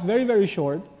 ayat, very, very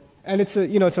short. And it's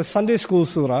a Sunday school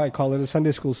surah. I call it a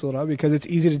Sunday school surah because it's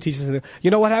easy to teach us.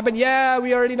 You know what happened? Yeah,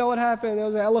 we already know what happened. There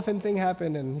was an elephant thing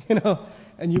happened, and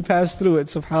and you pass through it,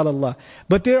 subhanAllah.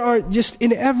 But there are just,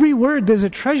 in every word, there's a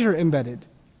treasure embedded.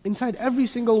 Inside every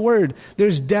single word,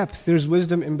 there's depth, there's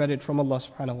wisdom embedded from Allah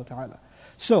subhanahu wa ta'ala.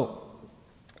 So,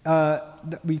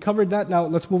 we covered that. Now,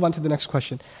 let's move on to the next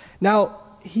question. Now,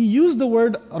 he used the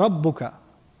word Rabbuka.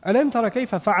 أَلَمْ تَرَ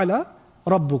كَيْفَ فَعَلَ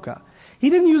رَبُّكَ.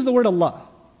 He didn't use the word Allah.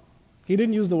 He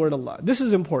didn't use the word Allah. This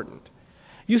is important.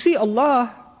 You see,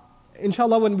 Allah,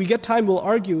 inshallah, when we get time, we'll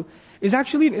argue, is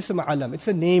actually an ism alam. It's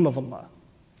a name of Allah.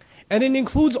 And it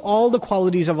includes all the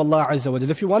qualities of Allah Azza wa Jalla.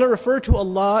 If you want to refer to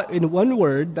Allah in one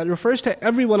word, that refers to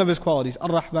every one of His qualities.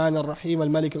 Ar-Rahman, Ar-Rahim,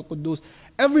 Al-Malik, Al-Quddus.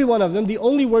 Every one of them, the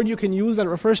only word you can use that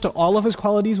refers to all of His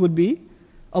qualities would be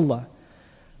Allah.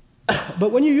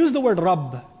 But when you use the word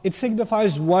Rabb, it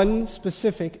signifies one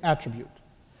specific attribute.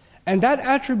 And that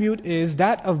attribute is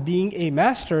that of being a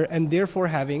master and therefore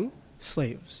having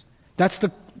slaves. That's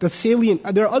the salient.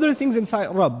 There are other things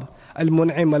inside Rabb.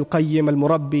 Al-Mun'im, Al-Qayyim,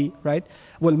 Al-Murabbi, right?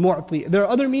 Wal-Mu'ti. There are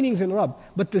other meanings in Rabb.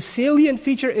 But the salient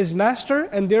feature is master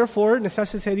and therefore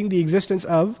necessitating the existence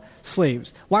of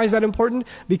slaves. Why is that important?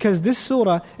 Because this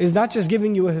surah is not just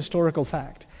giving you a historical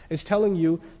fact. It's telling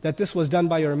you that this was done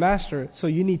by your master, so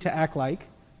you need to act like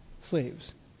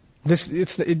slaves.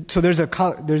 So there's a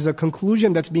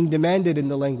conclusion that's being demanded in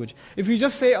the language. If you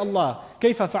just say Allah,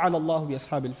 كَيْفَ فَعَلَ اللَّهُ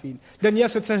بِأَصْحَابِ الْفِيلِ, then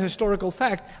yes, it's a historical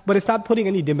fact, but it's not putting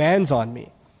any demands on me.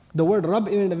 The word Rabb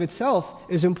in and of itself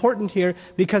is important here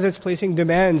because it's placing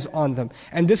demands on them.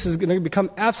 And this is going to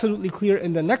become absolutely clear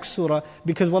in the next surah,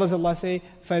 because what does Allah say?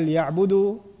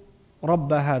 فَلْيَعْبُدُوا رَبَّ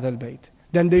هَذَا الْبَيْتِ.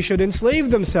 Then they should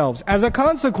enslave themselves as a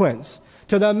consequence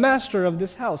to the master of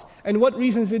this house. And what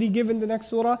reasons did He give in the next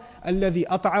surah? الَّذِي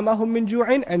أَطْعَمَهُم مِّن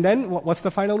جُوعٍ. And then what's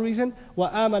the final reason?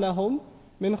 وَآمَنَهُم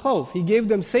مِّن خَوْفٍ. He gave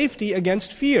them safety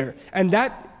against fear. And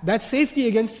that safety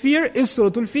against fear is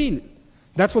Suratul Fil.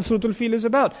 That's what Suratul Fil is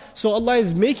about. So Allah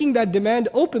is making that demand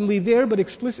openly there, but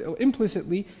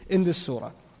implicitly in this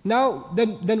surah. Now,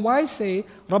 then why say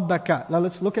Rabbaka? Now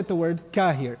let's look at the word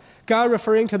ka here. Ka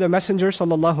referring to the Messenger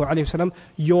sallallahu alaihi wasallam,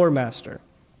 your master.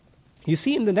 You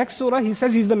see in the next surah, he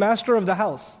says he's the master of the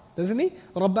house, doesn't he?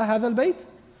 Rabba hadha al-bayt.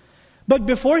 But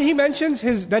before he mentions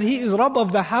that he is Rabb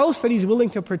of the house that he's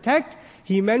willing to protect,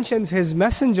 he mentions his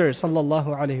messenger sallallahu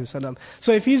alaihi wasallam.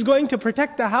 So if he's going to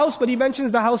protect the house, but he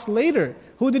mentions the house later,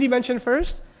 who did he mention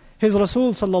first? His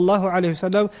Rasul sallallahu alaihi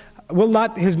wasallam. Will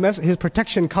not his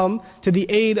protection come to the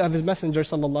aid of his messenger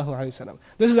sallallahu alaihi wasallam?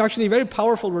 This is actually a very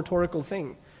powerful rhetorical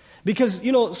thing. Because,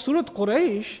 Surah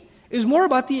Quraysh is more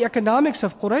about the economics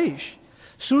of Quraysh.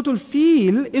 Surah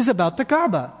Al-Fil is about the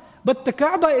Kaaba. But the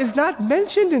Kaaba is not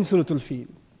mentioned in Surah Al-Fil.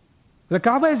 The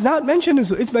Kaaba is not mentioned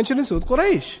it's mentioned in Surah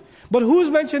Quraysh. But who's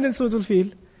mentioned in Surah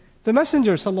Al-Fil? The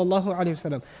Messenger sallallahu alaihi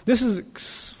wasallam. This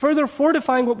is further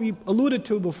fortifying what we alluded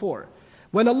to before.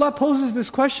 When Allah poses this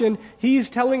question, He is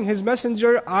telling His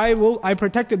messenger, I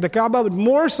protected the Kaaba, but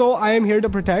more so I am here to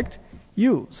protect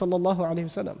you, sallallahu alaihi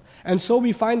wasallam. And so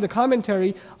we find the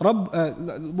commentary,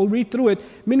 we'll read through it,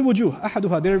 min wujuh,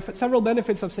 ahaduha. There are several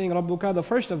benefits of saying Rabbuka. The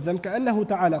first of them, كأنه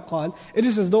تعالى قال, it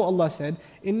is as though Allah said,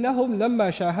 إنهم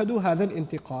لما شاهدوا هذا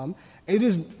الانتقام. It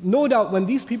is no doubt when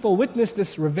these people witnessed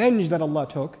this revenge that Allah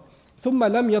took, ثُمَّ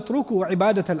لَمْ يَتْرُكُوا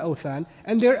عِبَادَةَ الْأَوْثَانِ,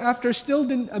 and thereafter still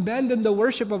didn't abandon the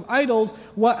worship of idols.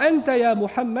 وَأَنْتَ يَا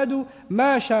مُحَمَّدُ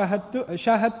مَا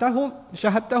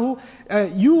شَاهَدْتَهُ.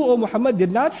 You, O Muhammad,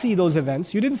 did not see those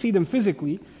events. You didn't see them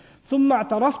physically. ثُمَّ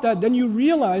اعْتَرَفْتَ. Then you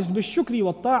realized بِالشُّكْرِ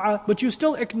وَالطَّاعَةِ. But you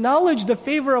still acknowledge the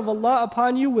favor of Allah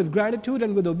upon you with gratitude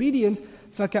and with obedience.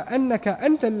 فَكَأَنَّكَ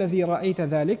أَنْتَ الَّذِي رَأَيْتَ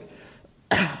ذَلِكَ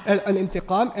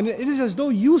الانتقام. And it is as though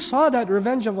you saw that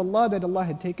revenge of Allah that Allah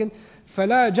had taken.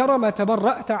 فَلَا جَرَمَ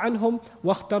تَبَرَّأْتَ عَنْهُمْ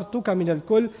وَاخْتَرْتُكَ مِنَ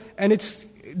الْكُلِّ. And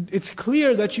it's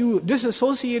clear that you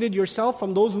disassociated yourself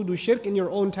from those who do shirk in your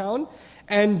own town,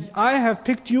 and I have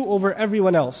picked you over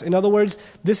everyone else. In other words,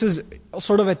 this is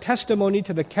sort of a testimony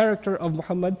to the character of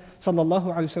Muhammad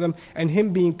sallallahu alaihi wasallam and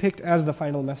him being picked as the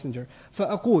final messenger.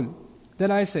 فَأَقُولُ. Then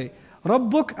I say,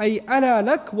 رَبُّكَ أَيْ أَنَا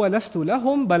لَكَ وَلَسْتُ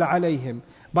لَهُمْ بَلْ عَلَيْهِمْ.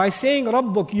 By saying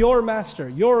Rabbuk, your master,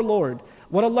 your Lord,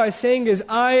 what Allah is saying is,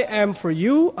 I am for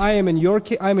you, I am in your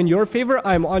favor,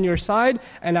 I am on your side,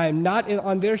 and I am not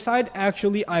on their side.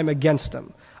 Actually, I am against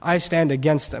them. I stand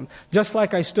against them. Just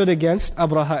like I stood against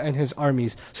Abraha and his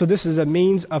armies. So this is a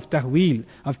means of tahweel,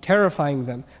 of terrifying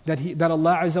them. That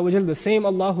Allah Azza wa Jal, the same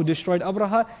Allah who destroyed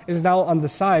Abraha, is now on the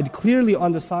side, clearly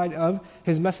on the side of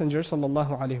His Messenger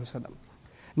sallallahu alaihi wasallam.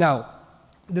 Now,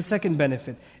 the second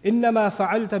benefit, إِنَّمَا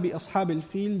فَعَلْتَ بِأَصْحَابِ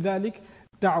الْفِيلِ ذَلِكَ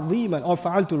تَعْظِيمًا. Or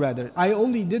فَعَلْتُ rather. I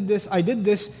did this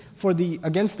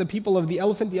against the people of the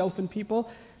elephant people,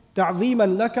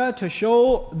 تَعْظِيمًا لَكَ, to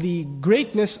show the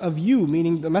greatness of you,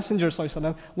 meaning the Messenger sallallahu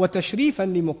alaihi wasallam,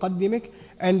 وَتَشْرِيفًا لِمُقَدِّمِكَ,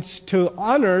 and to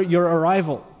honor your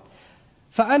arrival.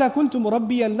 فَأَنَا كُنْتُ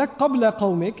مُرَبِّيًا لَكَ قَبْلَ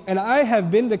قَوْمِكَ, and I have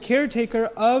been the caretaker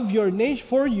of your nation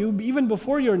for you, even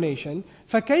before your nation.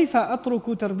 فَكَيْفَ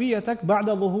أَتْرُكُ تَرْبِيَتَكَ بَعْدَ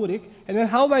ظُهُورِكَ. And then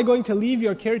how am I going to leave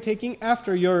your caretaking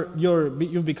after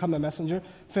you've become a messenger?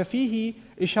 فَفِيهِ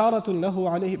بَشَارَةً لَهُ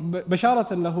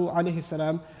عَلَيْهِ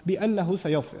السَّلَامِ بِأَنَّهُ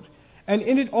سَيَغْفِرُ. And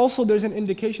in it also there's an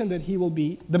indication that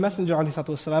the Messenger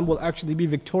ﷺ will actually be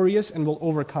victorious and will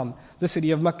overcome the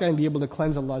city of Mecca and be able to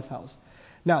cleanse Allah's house.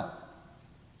 Now,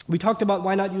 we talked about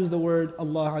why not use the word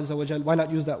Allah Azza wa Jal, why not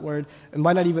use that word, and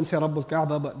why not even say Rabbul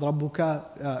Kaaba, but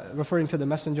Rabbuka, referring to the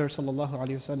Messenger sallallahu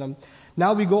alayhi wasallam.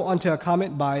 Now we go on to a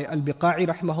comment by Al-Biqa'i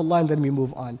rahimahullah, and then we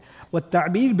move on.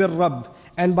 وَالتَّعْبِيرُ بِالرَّبِّ,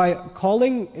 and by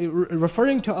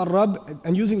referring to Ar-Rabb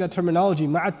and using that terminology,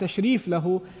 مَعَ التَّشْرِيفِ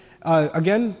لَهُ,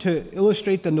 again to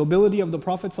illustrate the nobility of the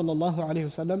Prophet sallallahu alaihi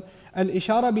wasallam.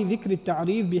 الإشارة بذكر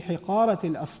التعريض بحقارة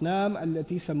الأصنام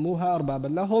التي سموها أربابا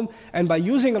لهم. And by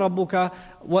using Rabbuka,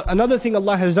 another thing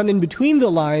Allah has done in between the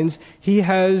lines, He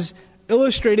has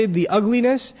illustrated the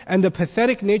ugliness and the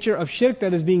pathetic nature of shirk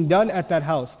that is being done at that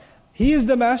house. He is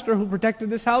the master who protected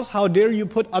this house. How dare you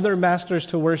put other masters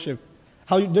to worship?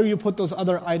 How dare you put those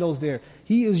other idols there?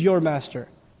 He is your master.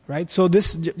 Right? So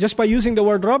this, just by using the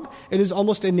word Rabb, it is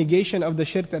almost a negation of the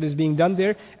shirk that is being done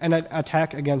there and an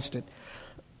attack against it.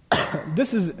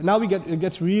 It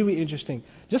gets really interesting.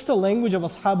 Just the language of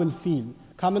Ashab al-Fil,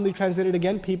 commonly translated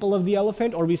again, people of the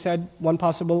elephant, or we said one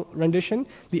possible rendition,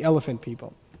 the elephant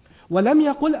people.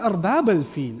 وَلَمْ يَقُلْ أَرْبَابَ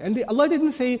الْفِيلِ, and Allah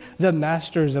didn't say the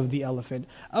masters of the elephant,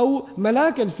 أو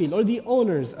مَلَاكَ الْفِيلِ, or the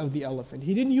owners of the elephant.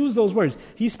 He didn't use those words.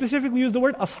 He specifically used the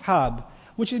word ashab,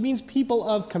 which means people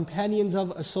of, companions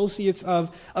of, associates of.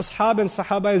 Ashab and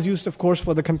Sahaba is used, of course,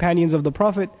 for the companions of the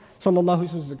Prophet sallallahu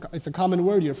alaihi wasallam. It's a common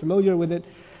word, you're familiar with it.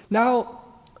 Now,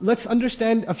 let's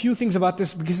understand a few things about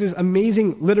this, because there's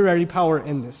amazing literary power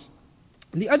in this.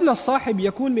 لِأَنَّ الصَّاحِبْ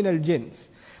يَكُونْ مِنَ الْجِنْسِ,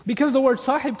 because the word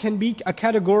sahib can be a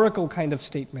categorical kind of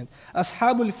statement.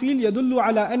 أصحاب الفيل يدل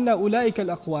على أن أولئك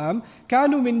الأقوام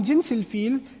كانوا من جنس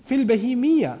الفيل في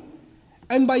البهيمية.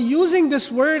 And by using this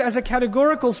word as a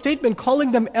categorical statement,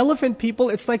 calling them elephant people,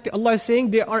 it's like Allah is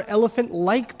saying they are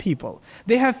elephant-like people.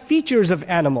 They have features of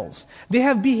animals. They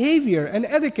have behavior and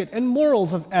etiquette and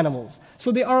morals of animals.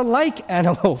 So they are like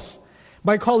animals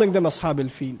by calling them ashab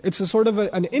al-fil. It's a sort of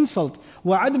an insult.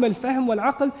 وَعَدْمَ الْفَهْمِ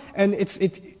وَالْعَقْلِ, and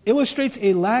it illustrates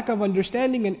a lack of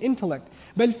understanding and intellect.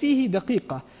 بَلْ فِيهِ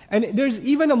دَقِيقَةٌ. And there's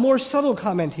even a more subtle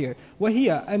comment here.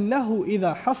 وَهِيَ أَنَّهُ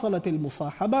إِذَا حَصَلَتِ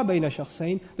الْمُصَاحَبَةِ بَيْنَ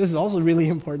شَخْصَيْنِ. This is also really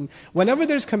important. Whenever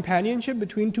there's companionship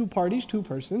between two parties, two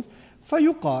persons,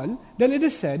 فَيُقَال, then it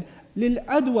is said,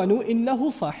 لِلْأَدْوَنُ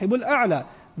إِنَّهُ صَاحِبُ الْأَعْلَى.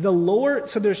 The lower,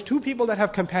 so there's two people that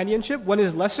have companionship. One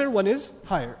is lesser, one is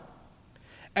higher.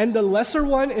 And the lesser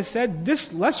one is said,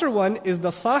 this lesser one is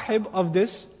the sahib of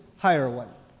this higher one.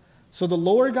 So the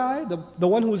lower guy, the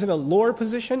one who's in a lower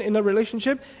position in a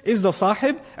relationship, is the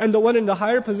sahib, and the one in the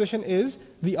higher position is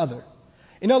the other.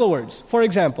 In other words, for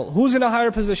example, who's in a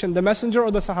higher position, the messenger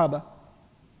or the sahaba?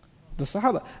 The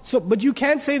sahaba. So, but you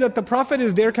can't say that the Prophet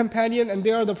is their companion and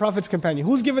they are the Prophet's companion.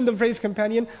 Who's given the phrase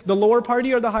companion? The lower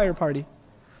party or the higher party?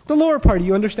 The lower party.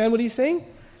 You understand what he's saying?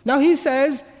 Now he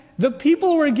says, the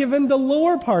people were given the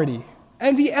lower party,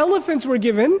 and the elephants were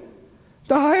given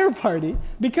the higher party,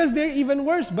 because they're even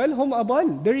worse. بَلْ هُمْ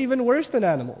أَضَلُّ. They're even worse than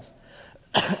animals.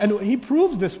 And he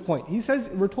proves this point. He says,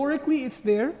 rhetorically it's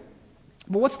there,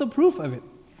 but what's the proof of it?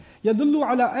 يَدُلُّ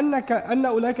عَلَىٰ أَنَّ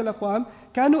أُولَٰئِكَ الْأَقْوَامِ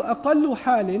كَانُوا أَقَلُّ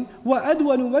حَالٍ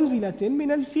وَأَدْوَنُ مَنْزِلَةٍ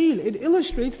مِنَ الْفِيلِ. It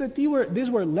illustrates that these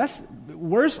were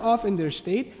worse off in their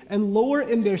state and lower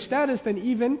in their status than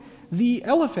even the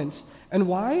elephants. And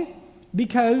why?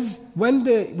 Because when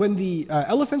the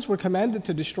elephants were commanded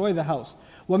to destroy the house,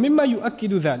 وَمِمَّا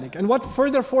يُؤَكِّدُ ذَلِكَ, and what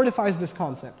further fortifies this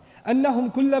concept,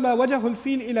 أَنَّهُمْ كُلَّمَا وَجَهُ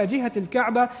الْفِيلِ إِلَى جِهَةِ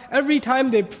الْكَعْبَةِ, every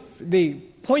time they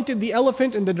pointed the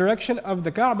elephant in the direction of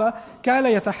the Kaaba, كَانَ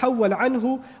يَتَحَوَّلْ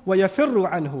عَنْهُ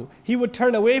وَيَفِرُّ عَنْهُ. He would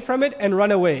turn away from it and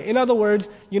run away. In other words,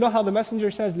 you know how the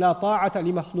messenger says, لَا طَاعَةَ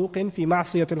لِمَخْلُوقٍ فِي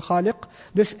مَعْصِيَةِ الْخَالِقِ.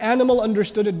 This animal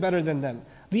understood it better than them.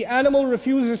 The animal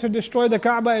refuses to destroy the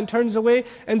Kaaba and turns away,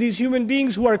 and these human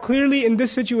beings who are clearly in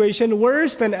this situation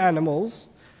worse than animals,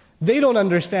 they don't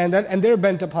understand that, and they're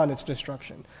bent upon its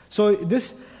destruction. So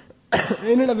this,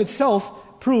 in and of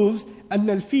itself, proves أن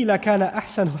الفيل كان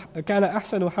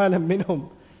أحسن حالا منهم,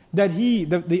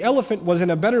 that the elephant was in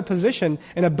a better position,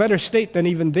 in a better state than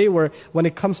even they were when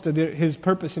it comes to his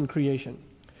purpose in creation.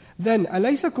 Then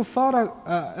أليس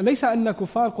أن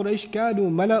كفار قريش كانوا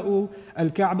ملأوا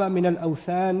الكعبة من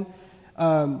الأوثان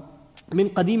من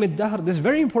قديم الدهر? This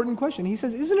very important question. He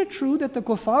says, isn't it true that the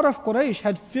kuffar of Quraysh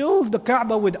had filled the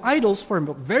Kaaba with idols for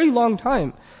a very long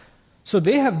time? So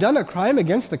they have done a crime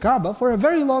against the Kaaba for a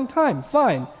very long time.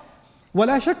 Fine.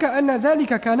 ولا شك أن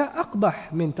ذلك كان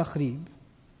أقبح من تخريب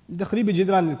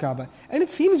جدران الكعبة. And it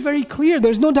seems very clear,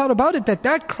 there's no doubt about it,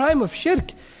 that crime of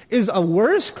shirk is a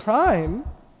worse crime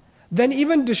than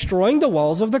even destroying the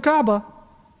walls of the Kaaba.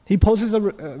 He poses a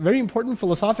very important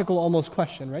philosophical almost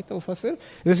question, right? Tafsir.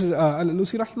 This is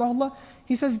Al-Alusi rahimahullah.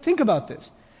 He says, think about this.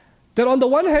 That on the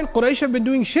one hand, Quraysh have been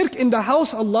doing shirk in the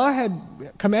house Allah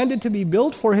had commanded to be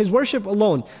built for His worship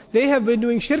alone. They have been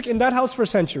doing shirk in that house for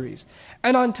centuries.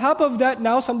 And on top of that,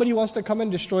 now somebody wants to come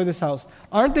and destroy this house.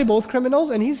 Aren't they both criminals?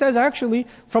 And he says, actually,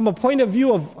 from a point of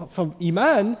view from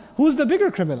Iman, who's the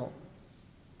bigger criminal?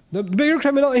 The bigger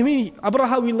criminal,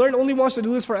 Abraha, we learn, only wants to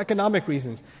do this for economic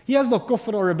reasons. He has no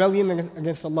kufr or rebellion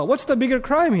against Allah. What's the bigger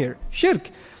crime here? Shirk.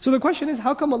 So the question is,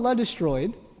 how come Allah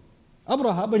destroyed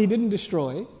Abraha, but He didn't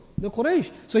destroy the Quraysh?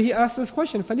 So he asked this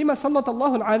question, فَلِمَا سَلَّطَ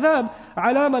اللَّهُ الْعَذَابِ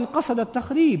عَلَى مَنْ قَصَدَ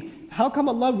التَّخْرِيبِ. How come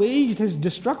Allah waged His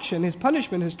destruction, His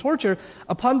punishment, His torture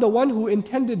upon the one who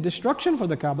intended destruction for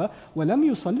the Kaaba? وَلَمْ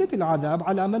يُسَلِّطِ الْعَذَابِ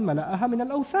عَلَى مَنْ مَلَأَهَا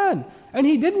مِنَ الْأَوْثَانِ. And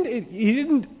He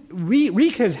didn't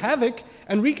wreak His havoc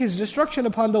and wreak His destruction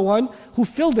upon the one who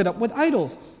filled it up with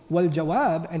idols.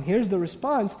 وَالْجَوَابِ, and here's the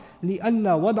response, لِأَنَّ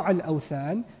وَضْعَ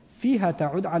الْأَوْثَانِ فِيهَا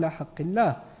تَعُدْ عَلَى حَقِّ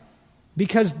اللَّهِ.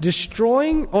 Because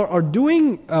destroying or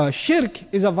doing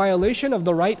shirk is a violation of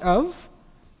the right of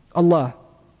Allah.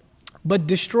 But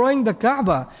destroying the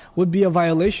Kaaba would be a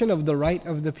violation of the right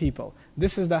of the people.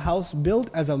 This is the house built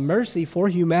as a mercy for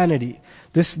humanity.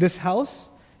 This house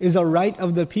is a right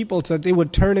of the people so that they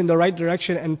would turn in the right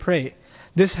direction and pray.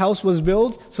 This house was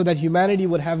built so that humanity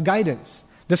would have guidance.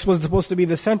 This was supposed to be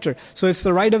the center. So it's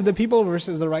the right of the people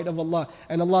versus the right of Allah.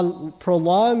 And Allah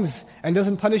prolongs and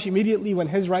doesn't punish immediately when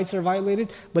His rights are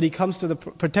violated, but He comes to the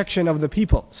protection of the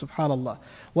people. Subhanallah.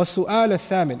 وَالسُّؤَالَ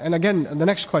الثَّامِنِ. And again, the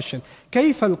next question.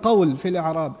 كَيْفَ الْقَوْلِ فِي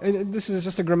الْإِعْرَابِ. And this is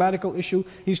just a grammatical issue.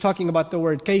 He's talking about the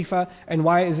word kayfa and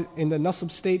why is it in the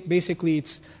nasb state. Basically,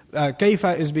 it's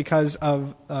kayfa is because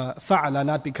of fa'ala,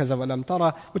 not because of alam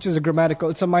tara, which is a grammatical,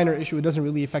 it's a minor issue. It doesn't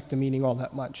really affect the meaning all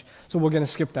that much. So we're going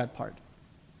to skip that part.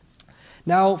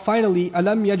 Now, finally,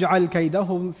 alam yaj'al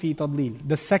kaydahum fi tadlil.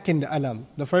 The second alam.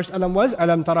 The first alam was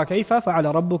alam tara kayfa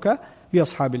fa'ala rabbuka bi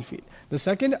ashabil fil. The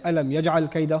second alam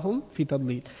yaj'al kaydahum fi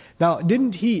tadlil. Now,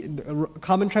 didn't He,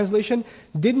 common translation,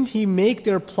 didn't He make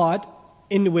their plot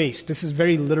in waste? This is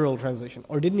very literal translation.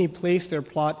 Or didn't He place their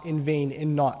plot in vain,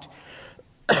 in naught,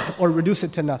 or reduce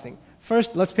it to nothing?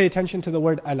 First, let's pay attention to the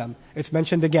word alam. It's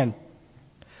mentioned again.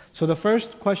 So the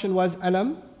first question was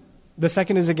alam. The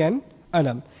second is again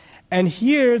alam. And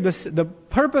here, the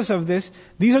purpose of this,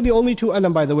 these are the only two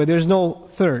alam, by the way. There's no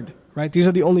third, right? These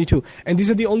are the only two. And these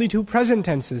are the only two present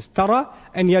tenses, tara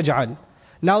and yaj'al.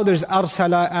 Now there's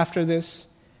arsala after this,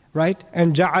 right?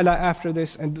 And ja'ala after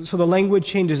this. And so the language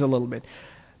changes a little bit.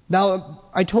 Now,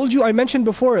 I mentioned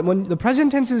before, when the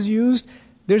present tense is used,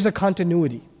 there's a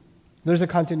continuity. There's a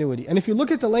continuity. And if you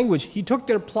look at the language, He took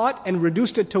their plot and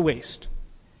reduced it to waste.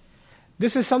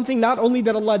 This is something not only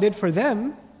that Allah did for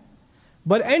them,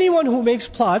 but anyone who makes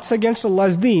plots against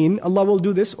Allah's deen, Allah will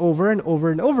do this over and over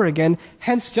and over again,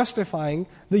 hence justifying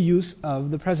the use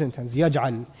of the present tense,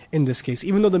 yaj'al in this case.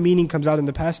 Even though the meaning comes out in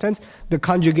the past tense, the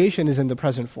conjugation is in the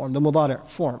present form, the mudari'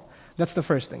 form. That's the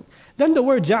first thing. Then the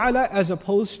word ja'ala as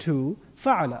opposed to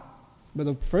fa'ala. But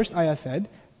the first ayah said,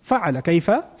 fa'ala,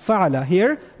 kayfa, fa'ala.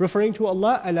 Here, referring to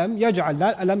Allah, alam yaj'al,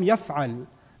 not alam yaf'al.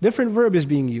 Different verb is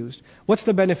being used. What's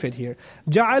the benefit here?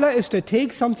 Ja'ala is to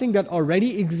take something that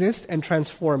already exists and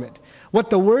transform it.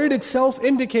 What the word itself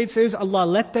indicates is Allah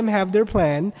let them have their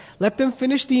plan, let them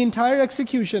finish the entire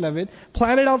execution of it,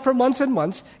 plan it out for months and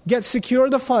months,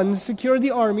 secure the funds, secure the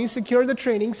army, secure the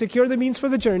training, secure the means for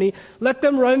the journey, let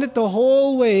them run it the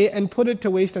whole way and put it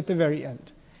to waste at the very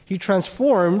end. He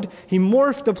transformed, He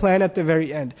morphed the plan at the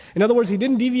very end. In other words, He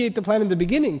didn't deviate the plan in the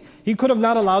beginning. He could have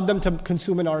not allowed them to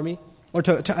consume an army, or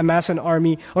to amass an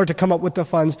army, or to come up with the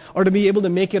funds, or to be able to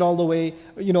make it all the way.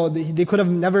 They could have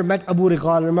never met Abu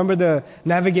Riqal. Remember the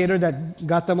navigator that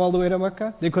got them all the way to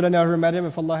Mecca? They could have never met him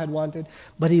if Allah had wanted.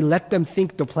 But He let them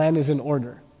think the plan is in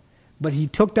order. But He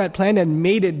took that plan and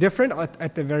made it different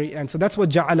at the very end. So that's what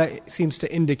ja'ala seems to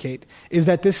indicate, is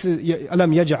that this is,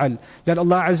 alam yaj'al, that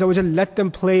Allah Azza wa Jal let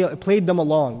them played them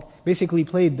along, basically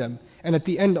played them. And at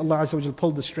the end, Allah Azza wa Jal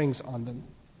pulled the strings on them.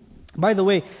 By the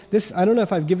way, this, I don't know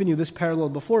if I've given you this parallel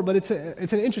before, but it's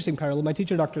an interesting parallel. My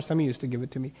teacher, Dr. Sami, used to give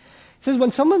it to me. He says,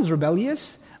 when someone's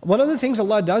rebellious, one of the things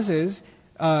Allah does is,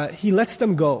 He lets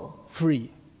them go free.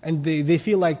 And they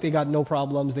feel like they got no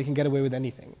problems, they can get away with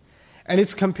anything. And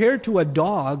it's compared to a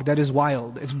dog that is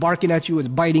wild. It's barking at you, it's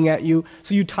biting at you,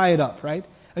 so you tie it up, right?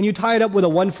 And you tie it up with a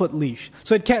 1-foot leash,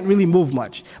 so it can't really move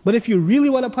much. But if you really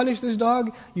want to punish this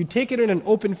dog, you take it in an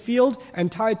open field and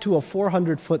tie it to a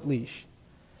 400-foot leash.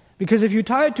 Because if you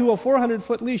tie it to a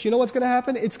 400-foot leash, you know what's going to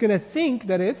happen? It's going to think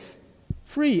that it's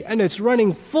free, and it's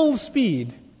running full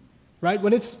speed. right?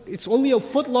 When it's only a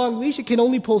foot-long leash, it can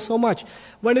only pull so much.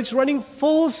 When it's running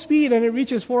full speed and it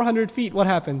reaches 400 feet, what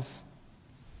happens?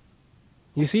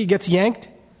 You see, it gets yanked,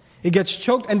 it gets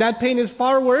choked, and that pain is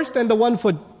far worse than the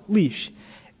 1-foot leash.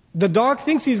 The dog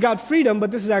thinks he's got freedom,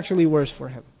 but this is actually worse for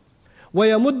him.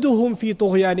 وَيَمُدُّهُمْ فِي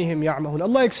طُغْيَانِهِمْ يَعْمَهُونَ.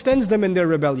 Allah extends them in their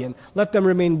rebellion. Let them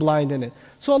remain blind in it.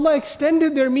 So Allah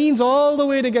extended their means all the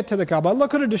way to get to the Kaaba. Allah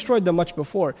could have destroyed them much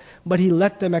before, but He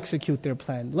let them execute their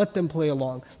plan. Let them play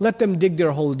along. Let them dig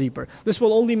their hole deeper. This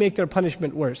will only make their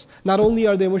punishment worse. Not only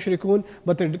are they mushrikun,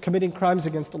 but they're committing crimes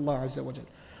against Allah Azza wa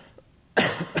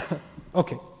Jal.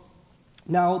 Okay.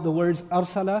 Now the words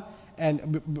arsala,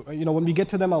 and when we get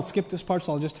to them, I'll skip this part,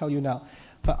 so I'll just tell you now.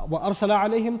 وَأَرْسَلَ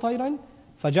عَلَيْهِمْ طَيْرًا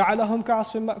فَجَعَلَهُمْ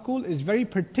كَعَصْفٍ مَأْكُولٍ is very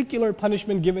particular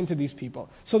punishment given to these people.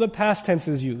 So the past tense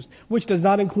is used, which does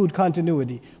not include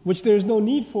continuity, which there is no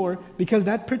need for, because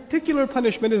that particular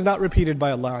punishment is not repeated by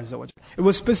Allah Azza wa Jalla. It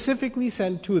was specifically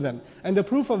sent to them. And the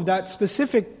proof of that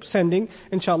specific sending,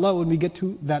 inshallah, when we get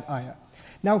to that ayah.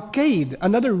 Now, kaid,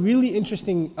 another really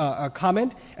interesting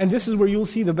comment, and this is where you'll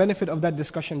see the benefit of that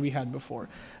discussion we had before.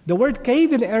 The word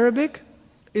kaid in Arabic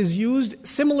is used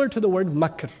similar to the word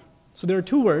makr. So there are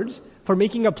two words for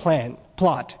making a plan,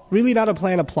 plot. Really not a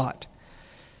plan, a plot.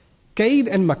 Kaid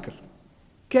and makr.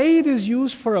 Kaid is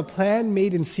used for a plan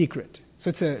made in secret.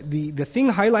 So it's the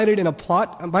thing highlighted in a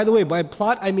plot. And by the way, by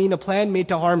plot I mean a plan made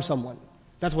to harm someone.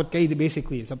 That's what kaid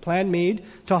basically is, a plan made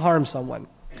to harm someone.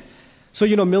 So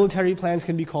military plans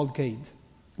can be called kaid.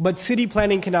 But city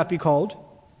planning cannot be called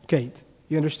kaid.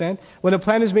 You understand? When a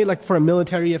plan is made like for a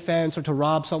military offense or to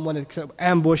rob someone,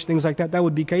 ambush, things like that, that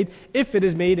would be kaid if it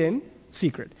is made in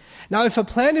secret. Now if a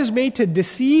plan is made to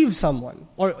deceive someone,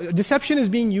 or deception is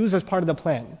being used as part of the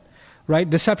plan, right?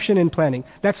 Deception in planning,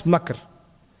 that's makr.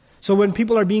 So when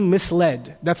people are being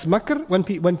misled, that's makr.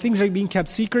 When things are being kept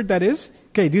secret, that is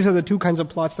kaid. These are the two kinds of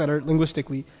plots that are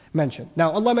linguistically mentioned.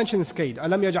 Now Allah mentions kaid.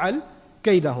 Alam yaj'al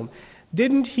kaydahum.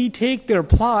 Didn't He take their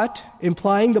plot,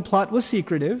 implying the plot was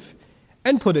secretive,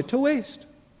 and put it to waste?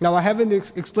 Now I haven't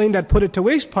explained that put it to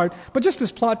waste part, but just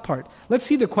this plot part. Let's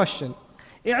see the question.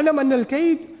 اعلم أن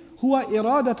الكيد هو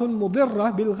إرادة مضرة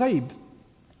بالغيب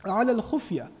على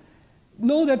الخفية.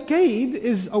 Know that kaid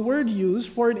is a word used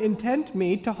for an intent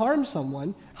made to harm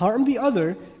someone, harm the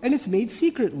other, and it's made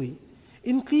secretly.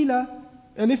 إن قيل,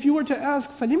 and if you were to ask,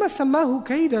 فلما سماه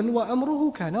كيدا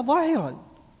وأمره كان ظاهرا.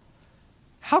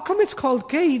 How come it's called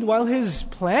kaid while his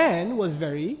plan was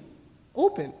very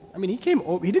open? I mean,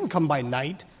 he didn't come by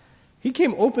night. He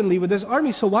came openly with his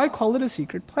army, so why call it a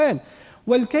secret plan?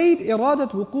 وَالْكَيْدْ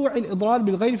إِرَادَةُ وُقُوعِ الْإِضْرَارِ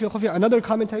بِالْغَيْرِ فِي الْخَفْيَةِ. Another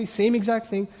commentary, same exact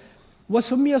thing.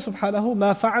 وَسُمِّيَ سُبْحَانَهُ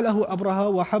مَا فَعَلَهُ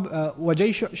أَبْرَهَا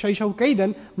وَجَيْشَهُ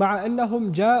كَيْدًا مَعَ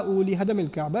أَنَّهُمْ جَاءُوا لِهَدَمِ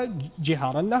الْكَعْبَةِ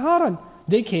جِهَارًا نَهَارًا.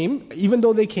 They came, even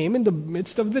though they came in the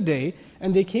midst of the day,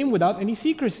 and they came without any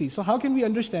secrecy. So how can we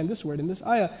understand this word in this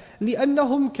ayah?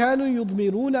 لِأَنَّهُمْ كَانُوا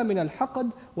يُضْمِرُونَ مِنَ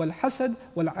الْحَقَدِ وَالْحَسَدِ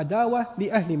وَالْعَدَاوَةِ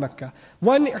لِأَهْلِ مَكَّةِ.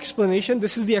 One explanation,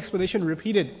 this is the explanation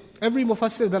repeated. Every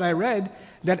mufassir that I read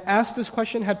that asked this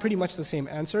question had pretty much the same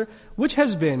answer, which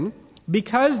has been,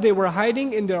 because they were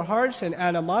hiding in their hearts an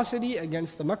animosity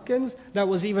against the Meccans that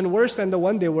was even worse than the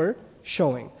one they were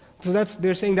showing. So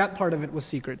they're saying that part of it was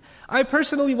secret. I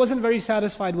personally wasn't very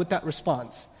satisfied with that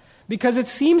response, because it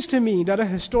seems to me that a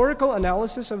historical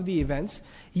analysis of the events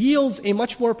yields a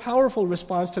much more powerful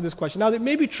response to this question. Now, it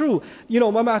may be true,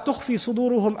 وَمَا تُخْفِي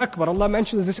صُدُورُهُمْ أَكْبَرُ. Allah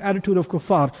mentions this attitude of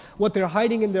kuffar. What they're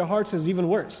hiding in their hearts is even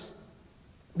worse.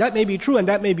 That may be true and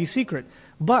that may be secret.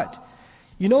 But,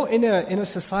 in a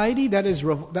society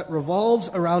that revolves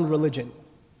around religion,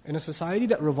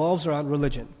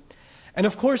 and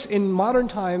of course, in modern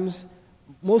times,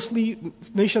 mostly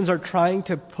nations are trying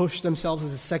to push themselves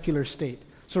as a secular state.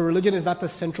 So religion is not the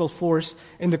central force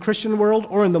in the Christian world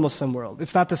or in the Muslim world.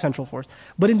 It's not the central force.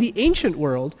 But in the ancient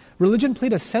world, religion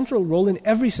played a central role in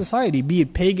every society, be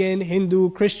it pagan,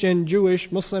 Hindu, Christian,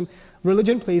 Jewish, Muslim.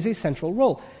 Religion plays a central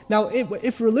role. Now,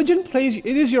 if religion plays, it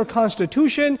is your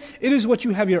constitution, it is what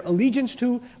you have your allegiance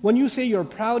to. When you say you're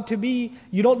proud to be,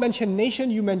 you don't mention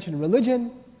nation, you mention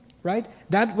religion. Right?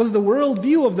 That was the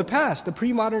worldview of the past, the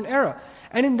pre-modern era.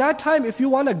 And in that time, if you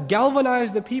want to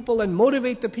galvanize the people and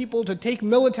motivate the people to take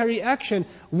military action,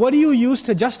 what do you use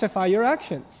to justify your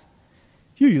actions?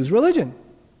 You use religion.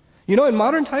 In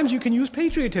modern times, you can use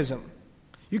patriotism.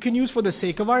 You can use for the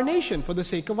sake of our nation, for the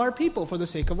sake of our people, for the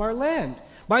sake of our land.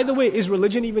 By the way, is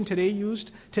religion even today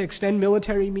used to extend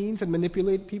military means and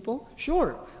manipulate people?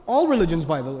 Sure. All religions,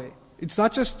 by the way. It's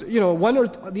not just, one or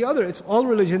the other. It's all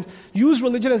religions. Use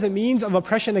religion as a means of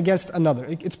oppression against another.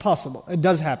 It's possible. It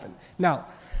does happen. Now,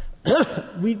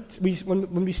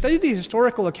 when we study the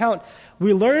historical account,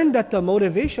 we learned that the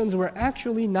motivations were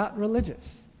actually not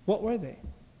religious. What were they?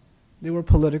 They were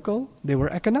political, they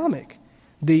were economic.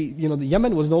 The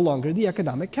Yemen was no longer the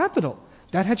economic capital.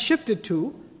 That had shifted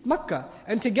to Mecca.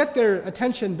 And to get their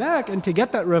attention back and to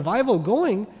get that revival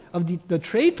going, of the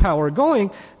trade power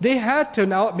going, they had to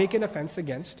now make an offense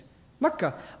against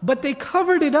Mecca. But they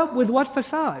covered it up with what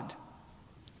fasad?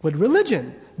 With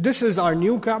religion. This is our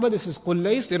new Kaaba, this is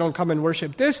Qullays, they don't come and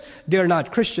worship this, they're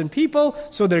not Christian people,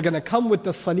 so they're going to come with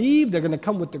the Salib, they're going to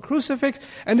come with the crucifix,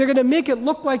 and they're going to make it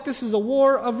look like this is a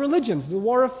war of religions, the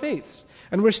war of faiths.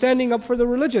 And we're standing up for the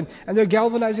religion, and they're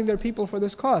galvanizing their people for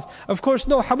this cause. Of course,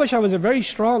 no, Habasha was a very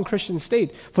strong Christian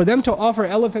state. For them to offer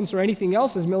elephants or anything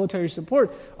else as military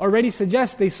support already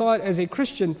suggests they saw it as a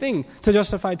Christian thing to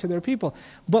justify to their people.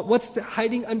 But what's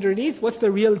hiding underneath, what's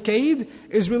the real kaid,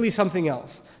 is really something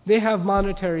else. They have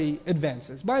monetary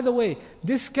advances. By the way,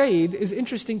 this kaid is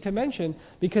interesting to mention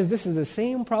because this is the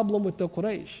same problem with the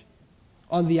Quraysh.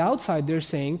 On the outside, they're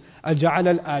saying,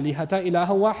 أَجَعَلَ الْآلِهَةَ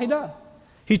إِلَهًا وَاحِدًا.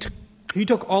 He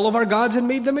took all of our gods and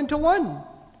made them into one.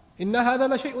 إِنَّ هَذَا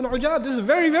لَشَيْءٌ عُجَابٌ. This is a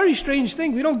very, very strange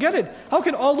thing. We don't get it. How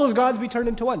can all those gods be turned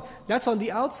into one? That's on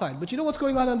the outside. But you know what's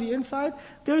going on the inside?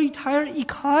 Their entire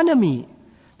economy.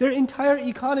 Their entire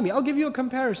economy. I'll give you a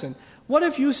comparison. What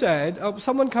if you said,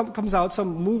 someone comes out,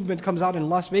 some movement comes out in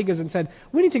Las Vegas and said,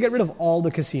 we need to get rid of all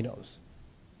the casinos.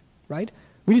 Right?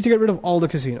 We need to get rid of all the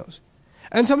casinos.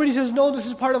 And somebody says, no, this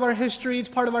is part of our history, it's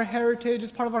part of our heritage,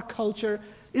 it's part of our culture.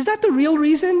 Is that the real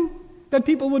reason that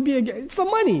people would be against? It's the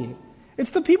money. It's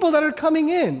the people that are coming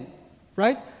in.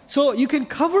 Right? So you can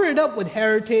cover it up with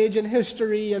heritage and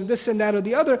history and this and that or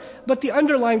the other, but the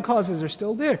underlying causes are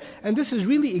still there. And this is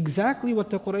really exactly what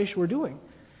the Quraysh were doing.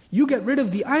 You get rid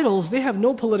of the idols, they have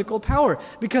no political power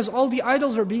because all the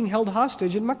idols are being held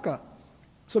hostage in Mecca.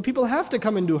 So people have to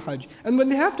come and do Hajj. And when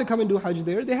they have to come and do Hajj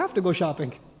there, they have to go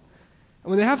shopping. And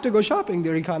when they have to go shopping,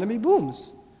 their economy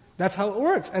booms. That's how it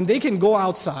works. And they can go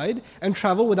outside and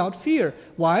travel without fear.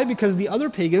 Why? Because the other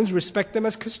pagans respect them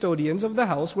as custodians of the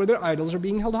house where their idols are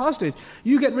being held hostage.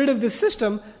 You get rid of this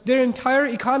system, their entire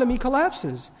economy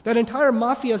collapses. That entire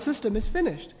mafia system is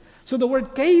finished. So the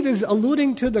word kaid is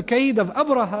alluding to the kaid of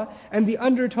Abraha and the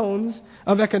undertones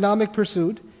of economic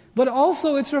pursuit. But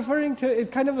also it's referring to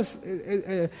it's kind of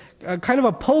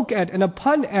a poke at and a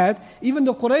pun at even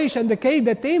the Quraysh and the kaid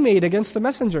that they made against the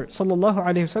Messenger sallallahu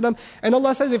alaihi wasallam. And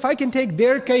Allah says, if I can take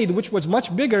their kaid, which was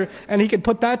much bigger, and He can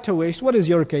put that to waste, what is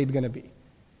your kaid going to be?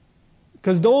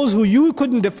 Because those who you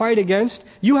couldn't fight against,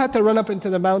 you had to run up into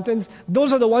the mountains.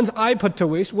 Those are the ones I put to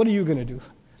waste. What are you going to do?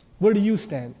 Where do you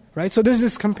stand? Right? So there's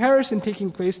this comparison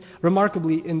taking place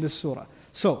remarkably in this surah.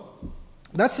 So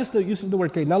that's just the use of the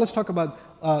word kaid. Now let's talk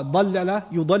about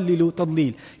ضَلَّلَ يُضَلِّلُ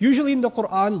تَضْلِيل. Usually in the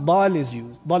Quran, dal is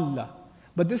used, ضَلَّ.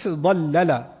 But this is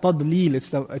ضَلَّلَ, تَضْلِيل.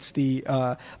 It's the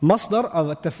masdar of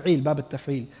التفعيل, باب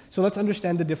التفعيل. So let's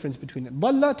understand the difference between it.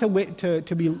 ضَلَّ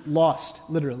to be lost,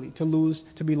 literally, to lose,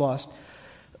 to be lost.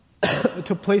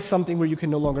 To place something where you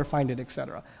can no longer find it,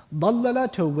 etc.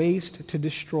 ضَلَّلَ, to waste, to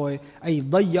destroy. أي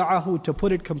ضَيَّعَهُ, to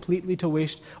put it completely to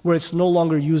waste, where it's no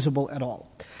longer usable at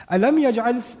all. أَلَمْ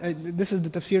يَجْعَلْ, this is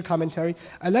the tafsir commentary.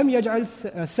 أَلَمْ يَجْعَلْ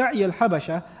سَعْيَ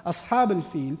الْحَبَشَةِ أَصْحَابَ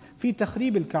الْفِيلِ فِي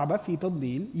تَخْرِيبِ الْكَعْبَةِ فِي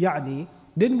تَضْلِيلِ يعني,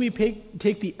 didn't we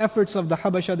take the efforts of the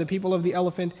Habasha, the people of the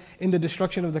elephant, in the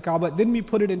destruction of the Kaaba? Didn't we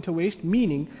put it into waste?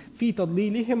 Meaning, فِي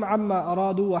تَضْلِيلِهِمْ عَمَّا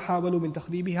أَرَادُوا وَحَاوَلُوا مِنْ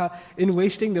تَخْرِيبِهَا, in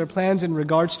wasting their plans in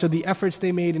regards to the efforts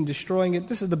they made in destroying it.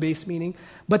 This is the base meaning.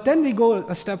 But then they go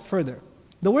a step further.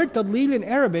 The word tadlil in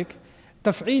Arabic,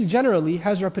 taf'il generally,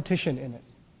 has repetition in it.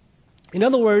 In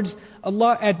other words,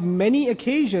 Allah at many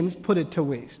occasions put it to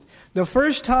waste. The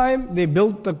first time they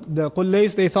built the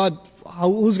Qullays, they thought,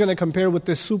 who's going to compare with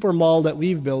this super mall that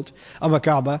we've built of a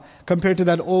Kaaba, compared to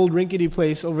that old rinkety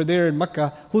place over there in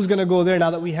Mecca? Who's going to go there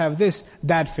now that we have this?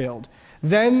 That failed.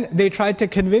 Then they tried to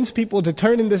convince people to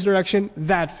turn in this direction.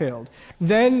 That failed.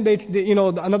 Then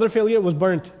another failure was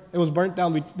burnt. It was burnt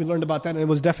down. We learned about that, and it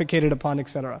was defecated upon,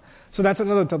 etc. So that's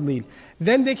another tadlil.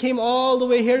 Then they came all the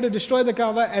way here to destroy the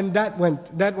Kaaba, and that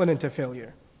went into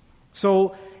failure.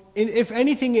 So if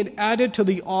anything, it added to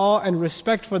the awe and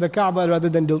respect for the Kaaba rather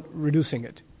than reducing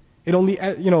it. It only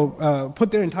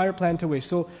put their entire plan to waste.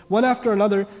 So one after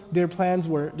another, their plans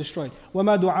were destroyed.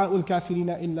 وَمَا دُعَاءُ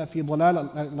الْكَافِرِينَ إِلَّا فِي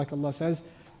ضَلَالٍ, like Allah says.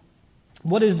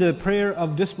 What is the prayer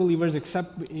of disbelievers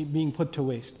except being put to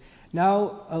waste?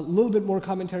 Now, a little bit more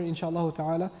commentary, inshallah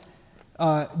ta'ala.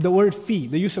 The word fi,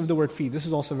 the use of the word fi, this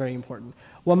is also very important.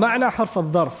 وَمَعْنَى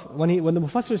حَرْفَ الظَّرْفِ. When the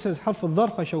Mufassir says حَرْفَ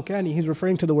الظَّرْفَ شَوْكَانِ, he's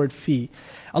referring to the word fi.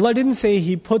 Allah didn't say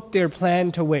He put their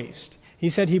plan to waste. He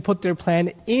said He put their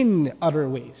plan in utter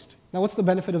waste. Now what's the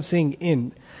benefit of saying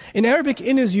in? In Arabic,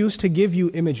 in is used to give you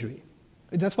imagery.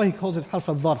 That's why he calls it harf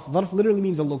al-dharf. Dharf literally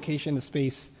means a location, a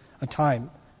space, a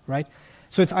time, right?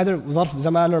 So it's either dharf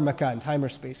zaman or makan, time or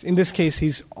space. In this case,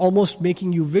 he's almost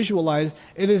making you visualize,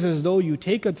 it is as though you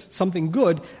take something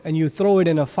good and you throw it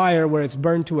in a fire where it's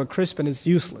burned to a crisp and it's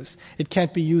useless. It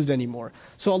can't be used anymore.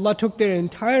 So Allah took their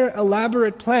entire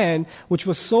elaborate plan, which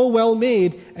was so well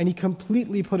made, and He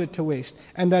completely put it to waste.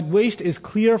 And that waste is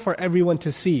clear for everyone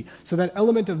to see. So that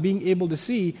element of being able to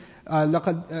see,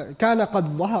 لَقَدْ كَانَ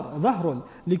قَدْ ظَهْرٌ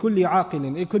لِكُلِّ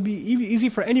عَاقِلٍ. It could be easy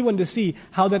for anyone to see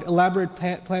how that elaborate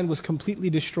plan was completely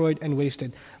destroyed and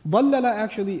wasted. ضَلَّلَ,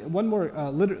 actually, one more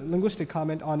linguistic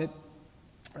comment on it.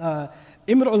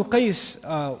 Imr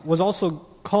al-Qais was also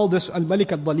called this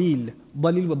al-Malik al-Dalil.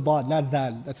 Dalil with dad, not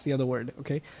dal. That's the other word,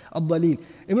 okay? Al-Dalil.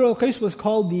 Imr al-Qais was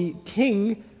called the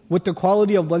king with the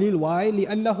quality of Dalil. Why?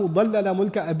 لِأَنَّهُ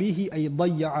ضَلَّلَ مُلْكَ أَبِيهِ أَيْ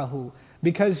ضَيَّعَهُ.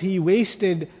 Because he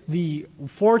wasted the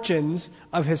fortunes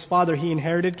of his father. He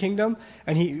inherited kingdom,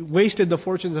 and he wasted the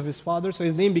fortunes of his father. So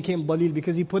his name became Dalil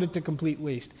because he put it to complete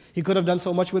waste. He could have done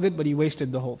so much with it, but he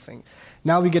wasted the whole thing.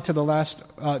 Now we get to the last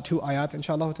 2 ayat,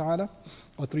 inshallah ta'ala,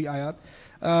 or 3 ayat.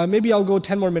 Maybe I'll go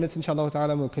 10 more minutes, inshallah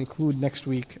ta'ala, and we'll conclude next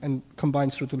week and combine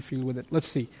Suratul Fil with it. Let's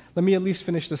see. Let me at least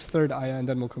finish this 3rd ayah, and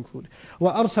then we'll conclude.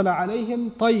 وَأَرْسَلَ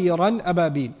عَلَيْهِمْ طَيْرًا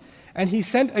أَبَابِيلَ. And he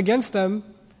sent against them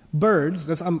birds.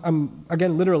 That's I'm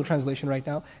again literal translation right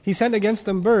now. He sent against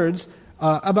them birds,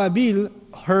 ababil,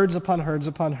 herds upon herds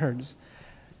upon herds.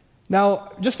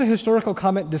 Now, just a historical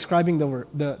comment describing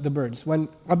the birds. When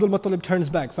Abdul Muttalib turns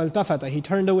back, فَالْتَفَتَ, he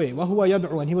turned away, وَهُوَ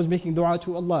يَدْعُو, and he was making dua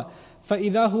to Allah.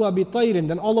 فَإِذَا هُوَ بِطَيْرٍ,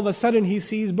 then all of a sudden he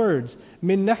sees birds,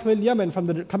 مِن نَحْوِ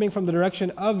الْيَمَنِ, coming from the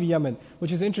direction of Yemen,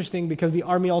 which is interesting because the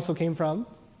army also came from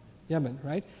Yemen,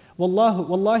 right?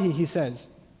 Wallahi, he says,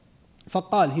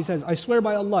 فَقَالْ, he says, I swear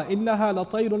by Allah, إِنَّهَا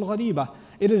لَطَيْرٌ غَرِيبَةٌ.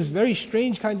 It is very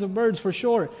strange kinds of birds for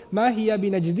sure. مَا هِيَ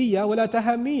بِنَجْدِيَّةٍ وَلَا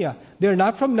تَهَامِيَّةٍ. They're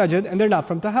not from Najd and they're not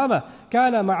from Tahama.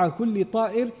 كَانَ مَعَ كُلِّ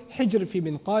طَائِرٍ حِجْرٌ فِي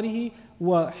مِنْقَارِهِ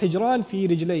وَحِجْرَانٌ فِي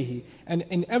رِجْلَيْهِ. And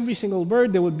in every single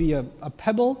bird there would be a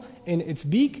pebble in its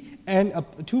beak and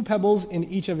 2 pebbles in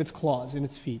each of its claws, in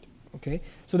its feet. Okay,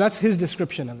 so that's his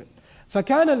description of it.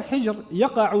 فَكَانَ الْحِجْرُ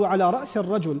يَقَعُ عَلَى رَأْسِ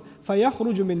الرَّجُلِ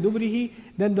فَيَخْرُجُ مِنْ دُبْرِهِ.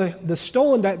 Then the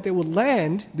stone that they would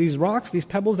land, these rocks, these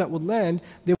pebbles that would land,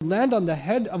 they would land on the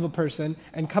head of a person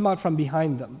and come out from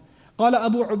behind them. قال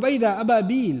أبو عبيدة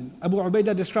أبابيل. Abu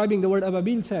Ubaidah, describing the word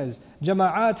ababil, says,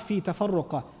 جَمَعَاتْ فِي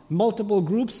تَفَرُّقَ. Multiple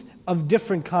groups of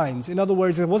different kinds. In other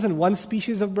words, it wasn't one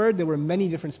species of bird, there were many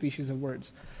different species of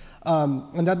birds.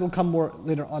 And that will come more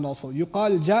later on also.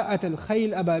 يُقال جاءت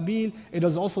الخيل أبابيل. It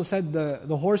is also said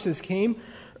the horses came,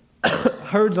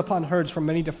 herds upon herds from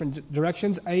many different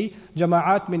directions. أي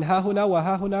جماعات من ها هنا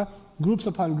وها هنا. Groups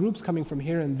upon groups coming from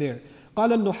here and there.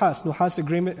 قال النحاس. Nuhas,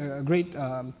 a great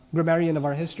grammarian of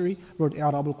our history, wrote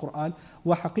إعراب القرآن.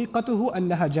 وحقيقته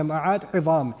أنها جماعات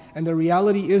عظام. And the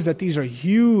reality is that these are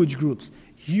huge groups.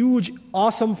 Huge,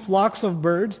 awesome flocks of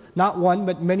birds. Not one,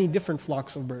 but many different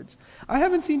flocks of birds. I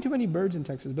haven't seen too many birds in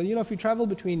Texas, but if you travel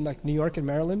between like New York and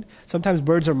Maryland, sometimes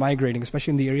birds are migrating,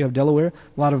 especially in the area of Delaware,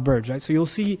 a lot of birds, right? So you'll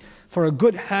see for a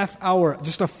good half hour,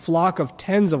 just a flock of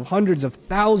tens of hundreds of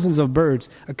thousands of birds,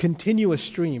 a continuous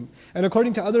stream. And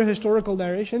according to other historical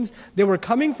narrations, they were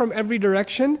coming from every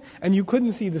direction, and you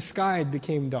couldn't see the sky, it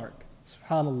became dark.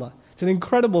 SubhanAllah. It's an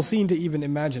incredible scene to even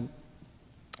imagine.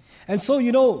 And so,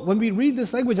 when we read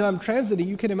this language and I'm translating,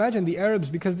 you can imagine the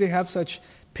Arabs, because they have such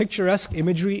picturesque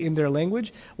imagery in their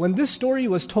language. When this story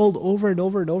was told over and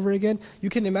over and over again, you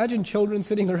can imagine children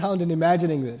sitting around and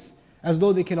imagining this, as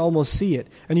though they can almost see it.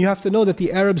 And you have to know that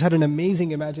the Arabs had an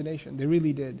amazing imagination. They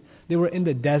really did. They were in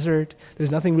the desert.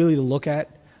 There's nothing really to look at.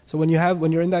 So when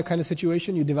you're in that kind of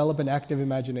situation, you develop an active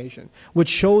imagination, which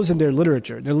shows in their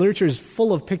literature. Their literature is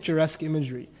full of picturesque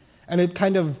imagery. And it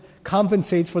kind of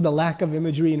compensates for the lack of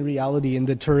imagery in reality in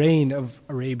the terrain of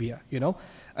Arabia,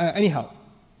 Anyhow,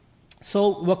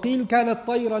 so وَقِيلْ كَانَتْ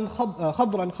طَيْرًا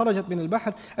خَضْرًا خَرَجَتْ مِنَ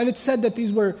الْبَحْرِ. And it said that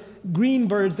these were green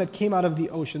birds that came out of the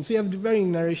ocean. So you have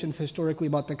varying narrations historically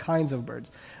about the kinds of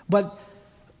birds. But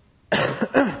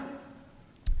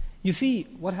you see,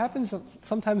 what happens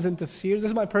sometimes in tafsir, this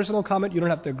is my personal comment, you don't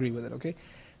have to agree with it, okay?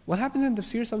 What happens in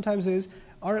tafsir sometimes is,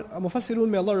 our mufassirun,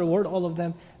 may Allah reward all of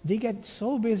them, they get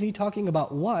so busy talking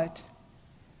about what,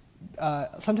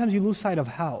 sometimes you lose sight of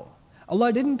how.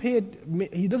 Allah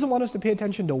He doesn't want us to pay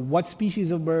attention to what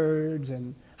species of birds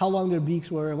and how long their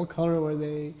beaks were and what color were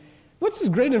they. Which is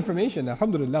great information,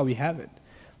 alhamdulillah, we have it.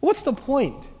 What's the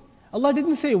point? Allah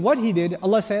didn't say what He did,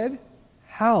 Allah said,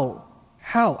 how?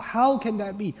 How can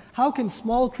that be? How can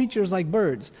small creatures like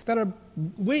birds that are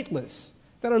weightless,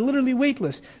 that are literally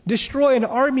weightless. Destroy an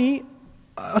army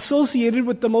associated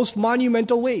with the most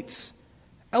monumental weights.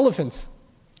 Elephants.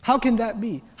 How can that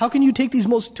be? How can you take these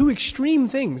two extreme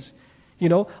things?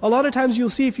 A lot of times you'll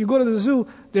see if you go to the zoo,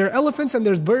 there are elephants and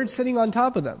there's birds sitting on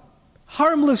top of them.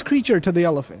 Harmless creature to the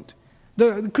elephant.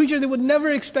 The creature they would never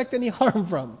expect any harm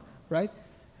from, right?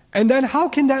 And then how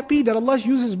can that be that Allah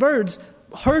uses birds,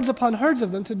 herds upon herds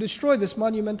of them, to destroy this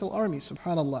monumental army?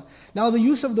 Subhanallah. Now the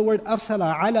use of the word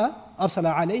arsala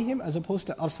alayhim as opposed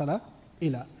to arsala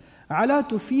ila. Ala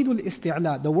tufidul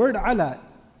isti'la. The word ala,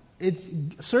 it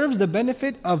serves the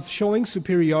benefit of showing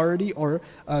superiority or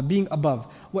being above.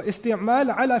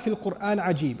 وَإِسْتِعْمَالَ عَلَى فِي الْقُرْآنِ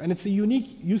عَجِيب. And it's a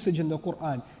unique usage in the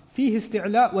Qur'an. فِيهِ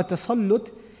استعلاء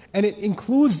وَتَسَلُّط. And it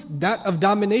includes that of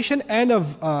domination and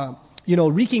of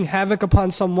wreaking havoc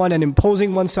upon someone and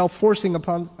imposing oneself, forcing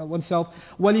upon oneself.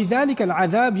 وَلِذَلِكَ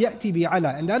الْعَذَابِ يَأْتِي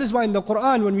بِعَلَى. And that is why in the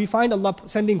Qur'an, when we find Allah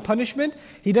sending punishment,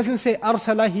 He doesn't say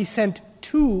arsala, He sent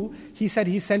to, He said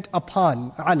He sent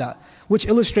upon, ala, which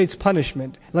illustrates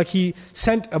punishment. Like He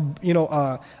sent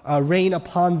a rain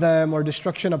upon them or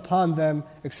destruction upon them,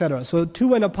 etc. So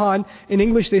to and upon, in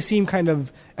English they seem kind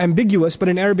of ambiguous, but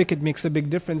in Arabic it makes a big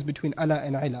difference between ala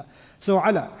and ila. So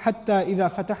ala, hatta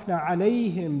idha fatahna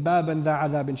alayhim baban dha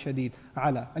adhabin shadid.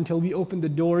 Ala, until we opened the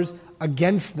doors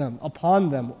against them,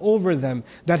 upon them, over them,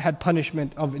 that had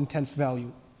punishment of intense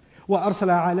value. وَأَرْسَلَ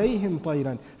عَلَيْهِمْ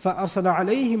طَيْرًا فَأَرْسَلَ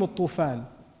عَلَيْهِمُ الطُّوفَانِ.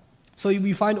 So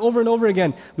we find over and over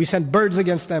again, we sent birds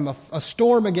against them, a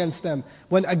storm against them.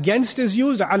 When against is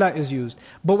used, ala is used.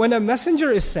 But when a messenger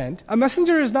is sent, a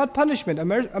messenger is not punishment,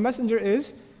 a messenger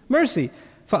is mercy.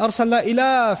 فَأَرْسَلَ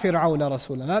إِلَىٰ فِرْعَوْنَ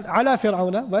رَسُولًا. Not ala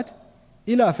Fir'auna, but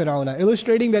ila Fir'auna.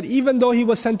 Illustrating that even though he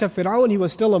was sent to Fir'aun, he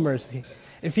was still a mercy.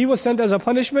 If he was sent as a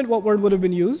punishment, what word would have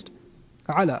been used?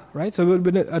 Ala, right? So it would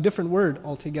have been a different word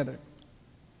altogether.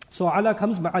 So ala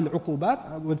comes ma'al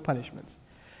uqubat, with punishments.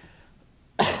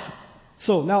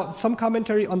 So now some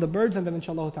commentary on the birds, and then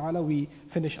inshallah ta'ala we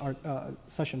finish our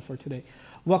session for today.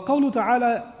 وَقَوْلُ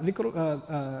تَعَالَى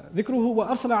ذِكْرُهُ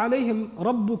وَأَرْسَلَ عَلَيْهِمْ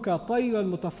رَبُّكَ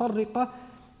طَيْرًا مُتَفَرِّقًا.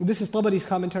 This is Tabari's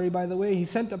commentary, by the way.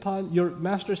 Your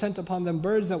master sent upon them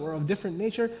birds that were of different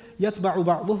nature. يَتْبَعُ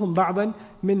بَعْضُهُمْ بَعْضًا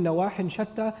مِنْ نَوَاحٍ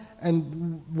شَتَّى.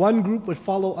 And one group would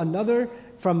follow another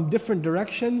from different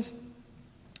directions.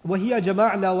 وَهِيَ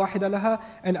جَمَاعَ لَا وَاحِدَ لَهَا.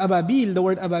 And ababil, the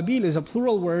word ababil is a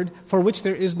plural word for which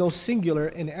there is no singular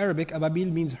in Arabic.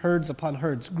 Ababil means herds upon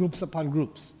herds, groups upon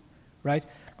groups, right?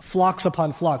 Flocks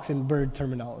upon flocks in bird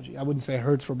terminology. I wouldn't say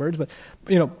herds for birds, but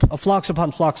flocks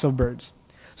upon flocks of birds.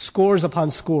 Scores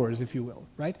upon scores, if you will,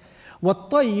 right?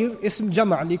 وَالطَّيْرِ اسم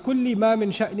جمع لكل ما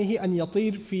من شأنه أن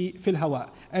يطير في الهواء.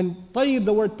 And طير,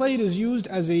 the word طير is used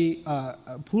as a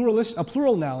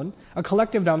plural noun, a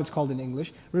collective noun it's called in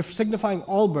English, signifying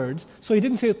all birds. So he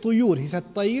didn't say طيور, he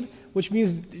said طير, which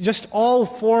means just all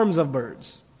forms of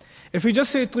birds. If we just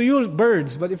say طيور,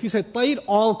 birds, but if you say طير,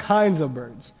 all kinds of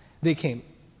birds, they came.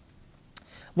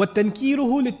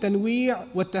 وَالتَّنْكِيرُهُ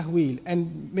لِلتَّنْوِيعِ وَالتَّهْوِيلِ.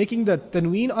 And making the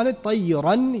tanween on it,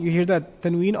 طَيِّرًا, you hear that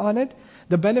tanween on it?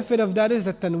 The benefit of that is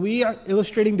that tanween,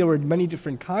 illustrating there were many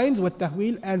different kinds,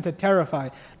 وَالتَّهْوِيل, and to terrify.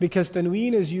 Because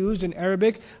tanween is used in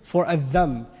Arabic for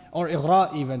adham, or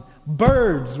ighra even.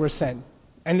 Birds were sent.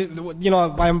 And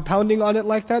I'm pounding on it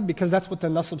like that because that's what the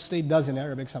nasab state does in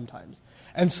Arabic sometimes.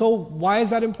 And so why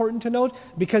is that important to note?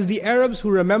 Because the Arabs who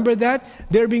remember that,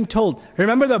 they're being told,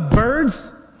 remember the birds?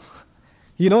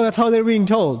 That's how they're being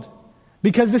told.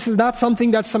 Because this is not something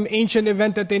that's some ancient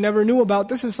event that they never knew about.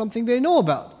 This is something they know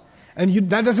about. And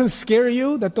that doesn't scare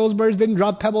you, that those birds didn't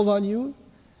drop pebbles on you,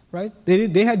 right?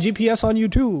 They had GPS on you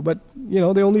too, but they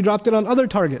only dropped it on other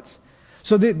targets.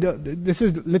 So this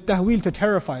is للتهويل, to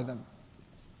terrify them.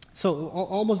 So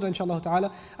almost inshallah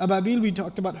ta'ala. Ababil, we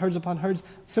talked about herds upon herds.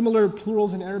 Similar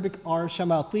plurals in Arabic are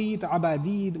shamatit,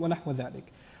 abadid, wa nahwa dhalik.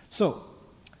 So,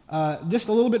 just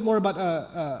a little bit more about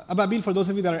ababil for those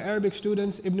of you that are Arabic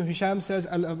students. Ibn Hisham says,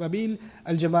 al-ababil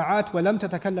al-jama'at wa lam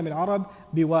tatakallam al-arab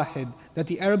biwahid. That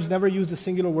the Arabs never used a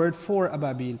singular word for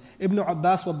ababil. Ibn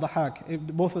Abbas wa Dhahak,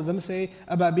 both of them say,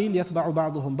 ababil yatba'u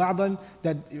ba'duhum ba'dan.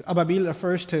 That ababil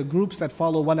refers to groups that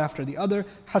follow one after the other.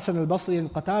 Hasan al-Basri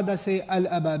and Qatada say,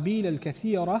 al-ababil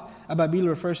al-kathira. Ababil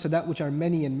refers to that which are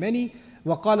many and many.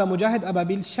 وقال مجاهد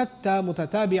أبابيل شتى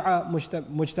متتابعة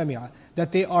مجتمعة.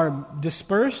 That they are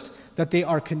dispersed, that they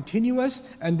are continuous,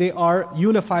 and they are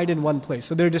unified in one place.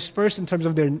 So they're dispersed in terms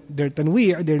of their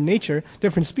tanwi', their nature,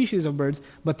 different species of birds,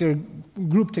 but they're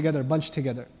grouped together, bunched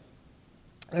together.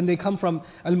 And they come from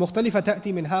al-mukhtalifa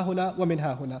ta'ti min hahuna wa min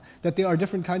hahuna. That there are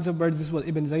different kinds of birds. This is what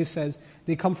Ibn Zayd says.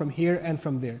 They come from here and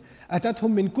from there.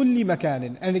 أتتهم من كل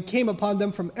مكان. And it came upon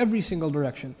them from every single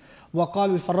direction.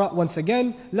 وقال الفراء, once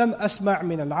again, لم أسمع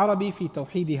من العرب في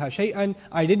توحيدها شيئا.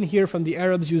 I didn't hear from the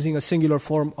Arabs using a singular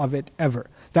form of it ever.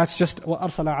 That's just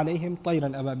وأرسل عليهم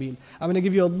طيرا أبابيل. I'm going to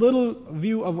give you a little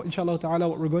view of, inshallah ta'ala,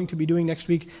 what we're going to be doing next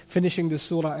week, finishing this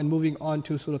surah and moving on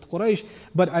to Surah Quraysh.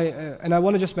 But I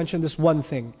want to just mention this one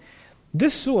thing.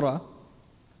 This surah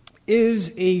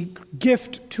is a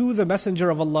gift to the Messenger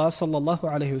of Allah sallallahu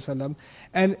alaihi wasallam,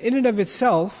 and in and of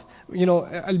itself,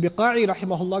 Al-Biqa'i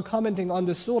rahimahullah, commenting on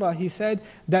this surah, he said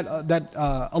that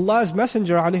Allah's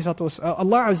Messenger Allah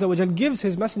Azza wa Jal gives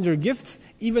His Messenger gifts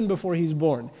even before he's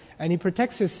born, and He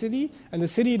protects His city and the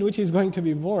city in which he's going to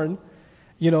be born,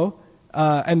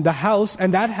 and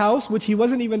that house which he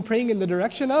wasn't even praying in the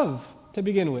direction of to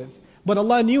begin with. But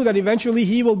Allah knew that eventually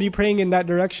he will be praying in that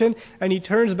direction, and he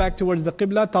turns back towards the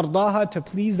Qibla, tardaha, to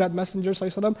please that Messenger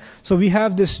ﷺ. So we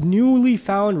have this newly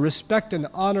found respect and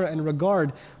honor and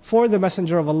regard for the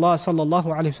Messenger of Allah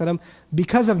ﷺ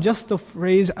because of just the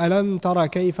phrase, أَلَمْ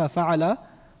تَرَ كَيْفَ فَعَلَ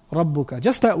رَبُّكَ.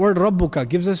 Just that word Rabbuka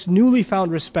gives us newly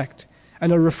found respect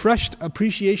and a refreshed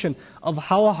appreciation of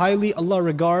how highly Allah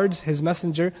regards His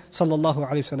Messenger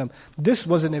ﷺ. This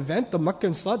was an event, the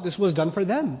Meccans thought this was done for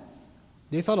them.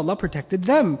 They thought Allah protected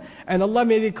them. And Allah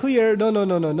made it clear,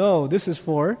 no, this is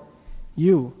for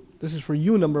you. This is for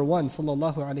you, number one,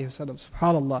 sallallahu alayhi wa sallam.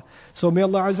 SubhanAllah. So may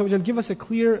Allah Azza wa Jal give us a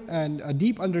clear and a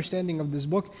deep understanding of this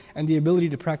book and the ability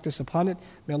to practice upon it.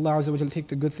 May Allah Azza wa Jal take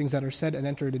the good things that are said and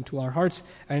enter it into our hearts,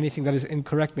 and anything that is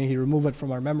incorrect, may He remove it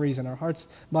from our memories and our hearts.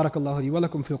 Barakallahu li wa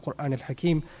lakum fi al-Qur'an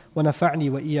al-Hakim, wa nafa'ni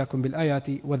wa iyyakum bil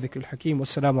ayati wa dhikr al-Hakim.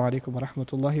 Wassalamu alaikum wa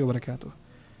rahmatullahi wa barakatuh.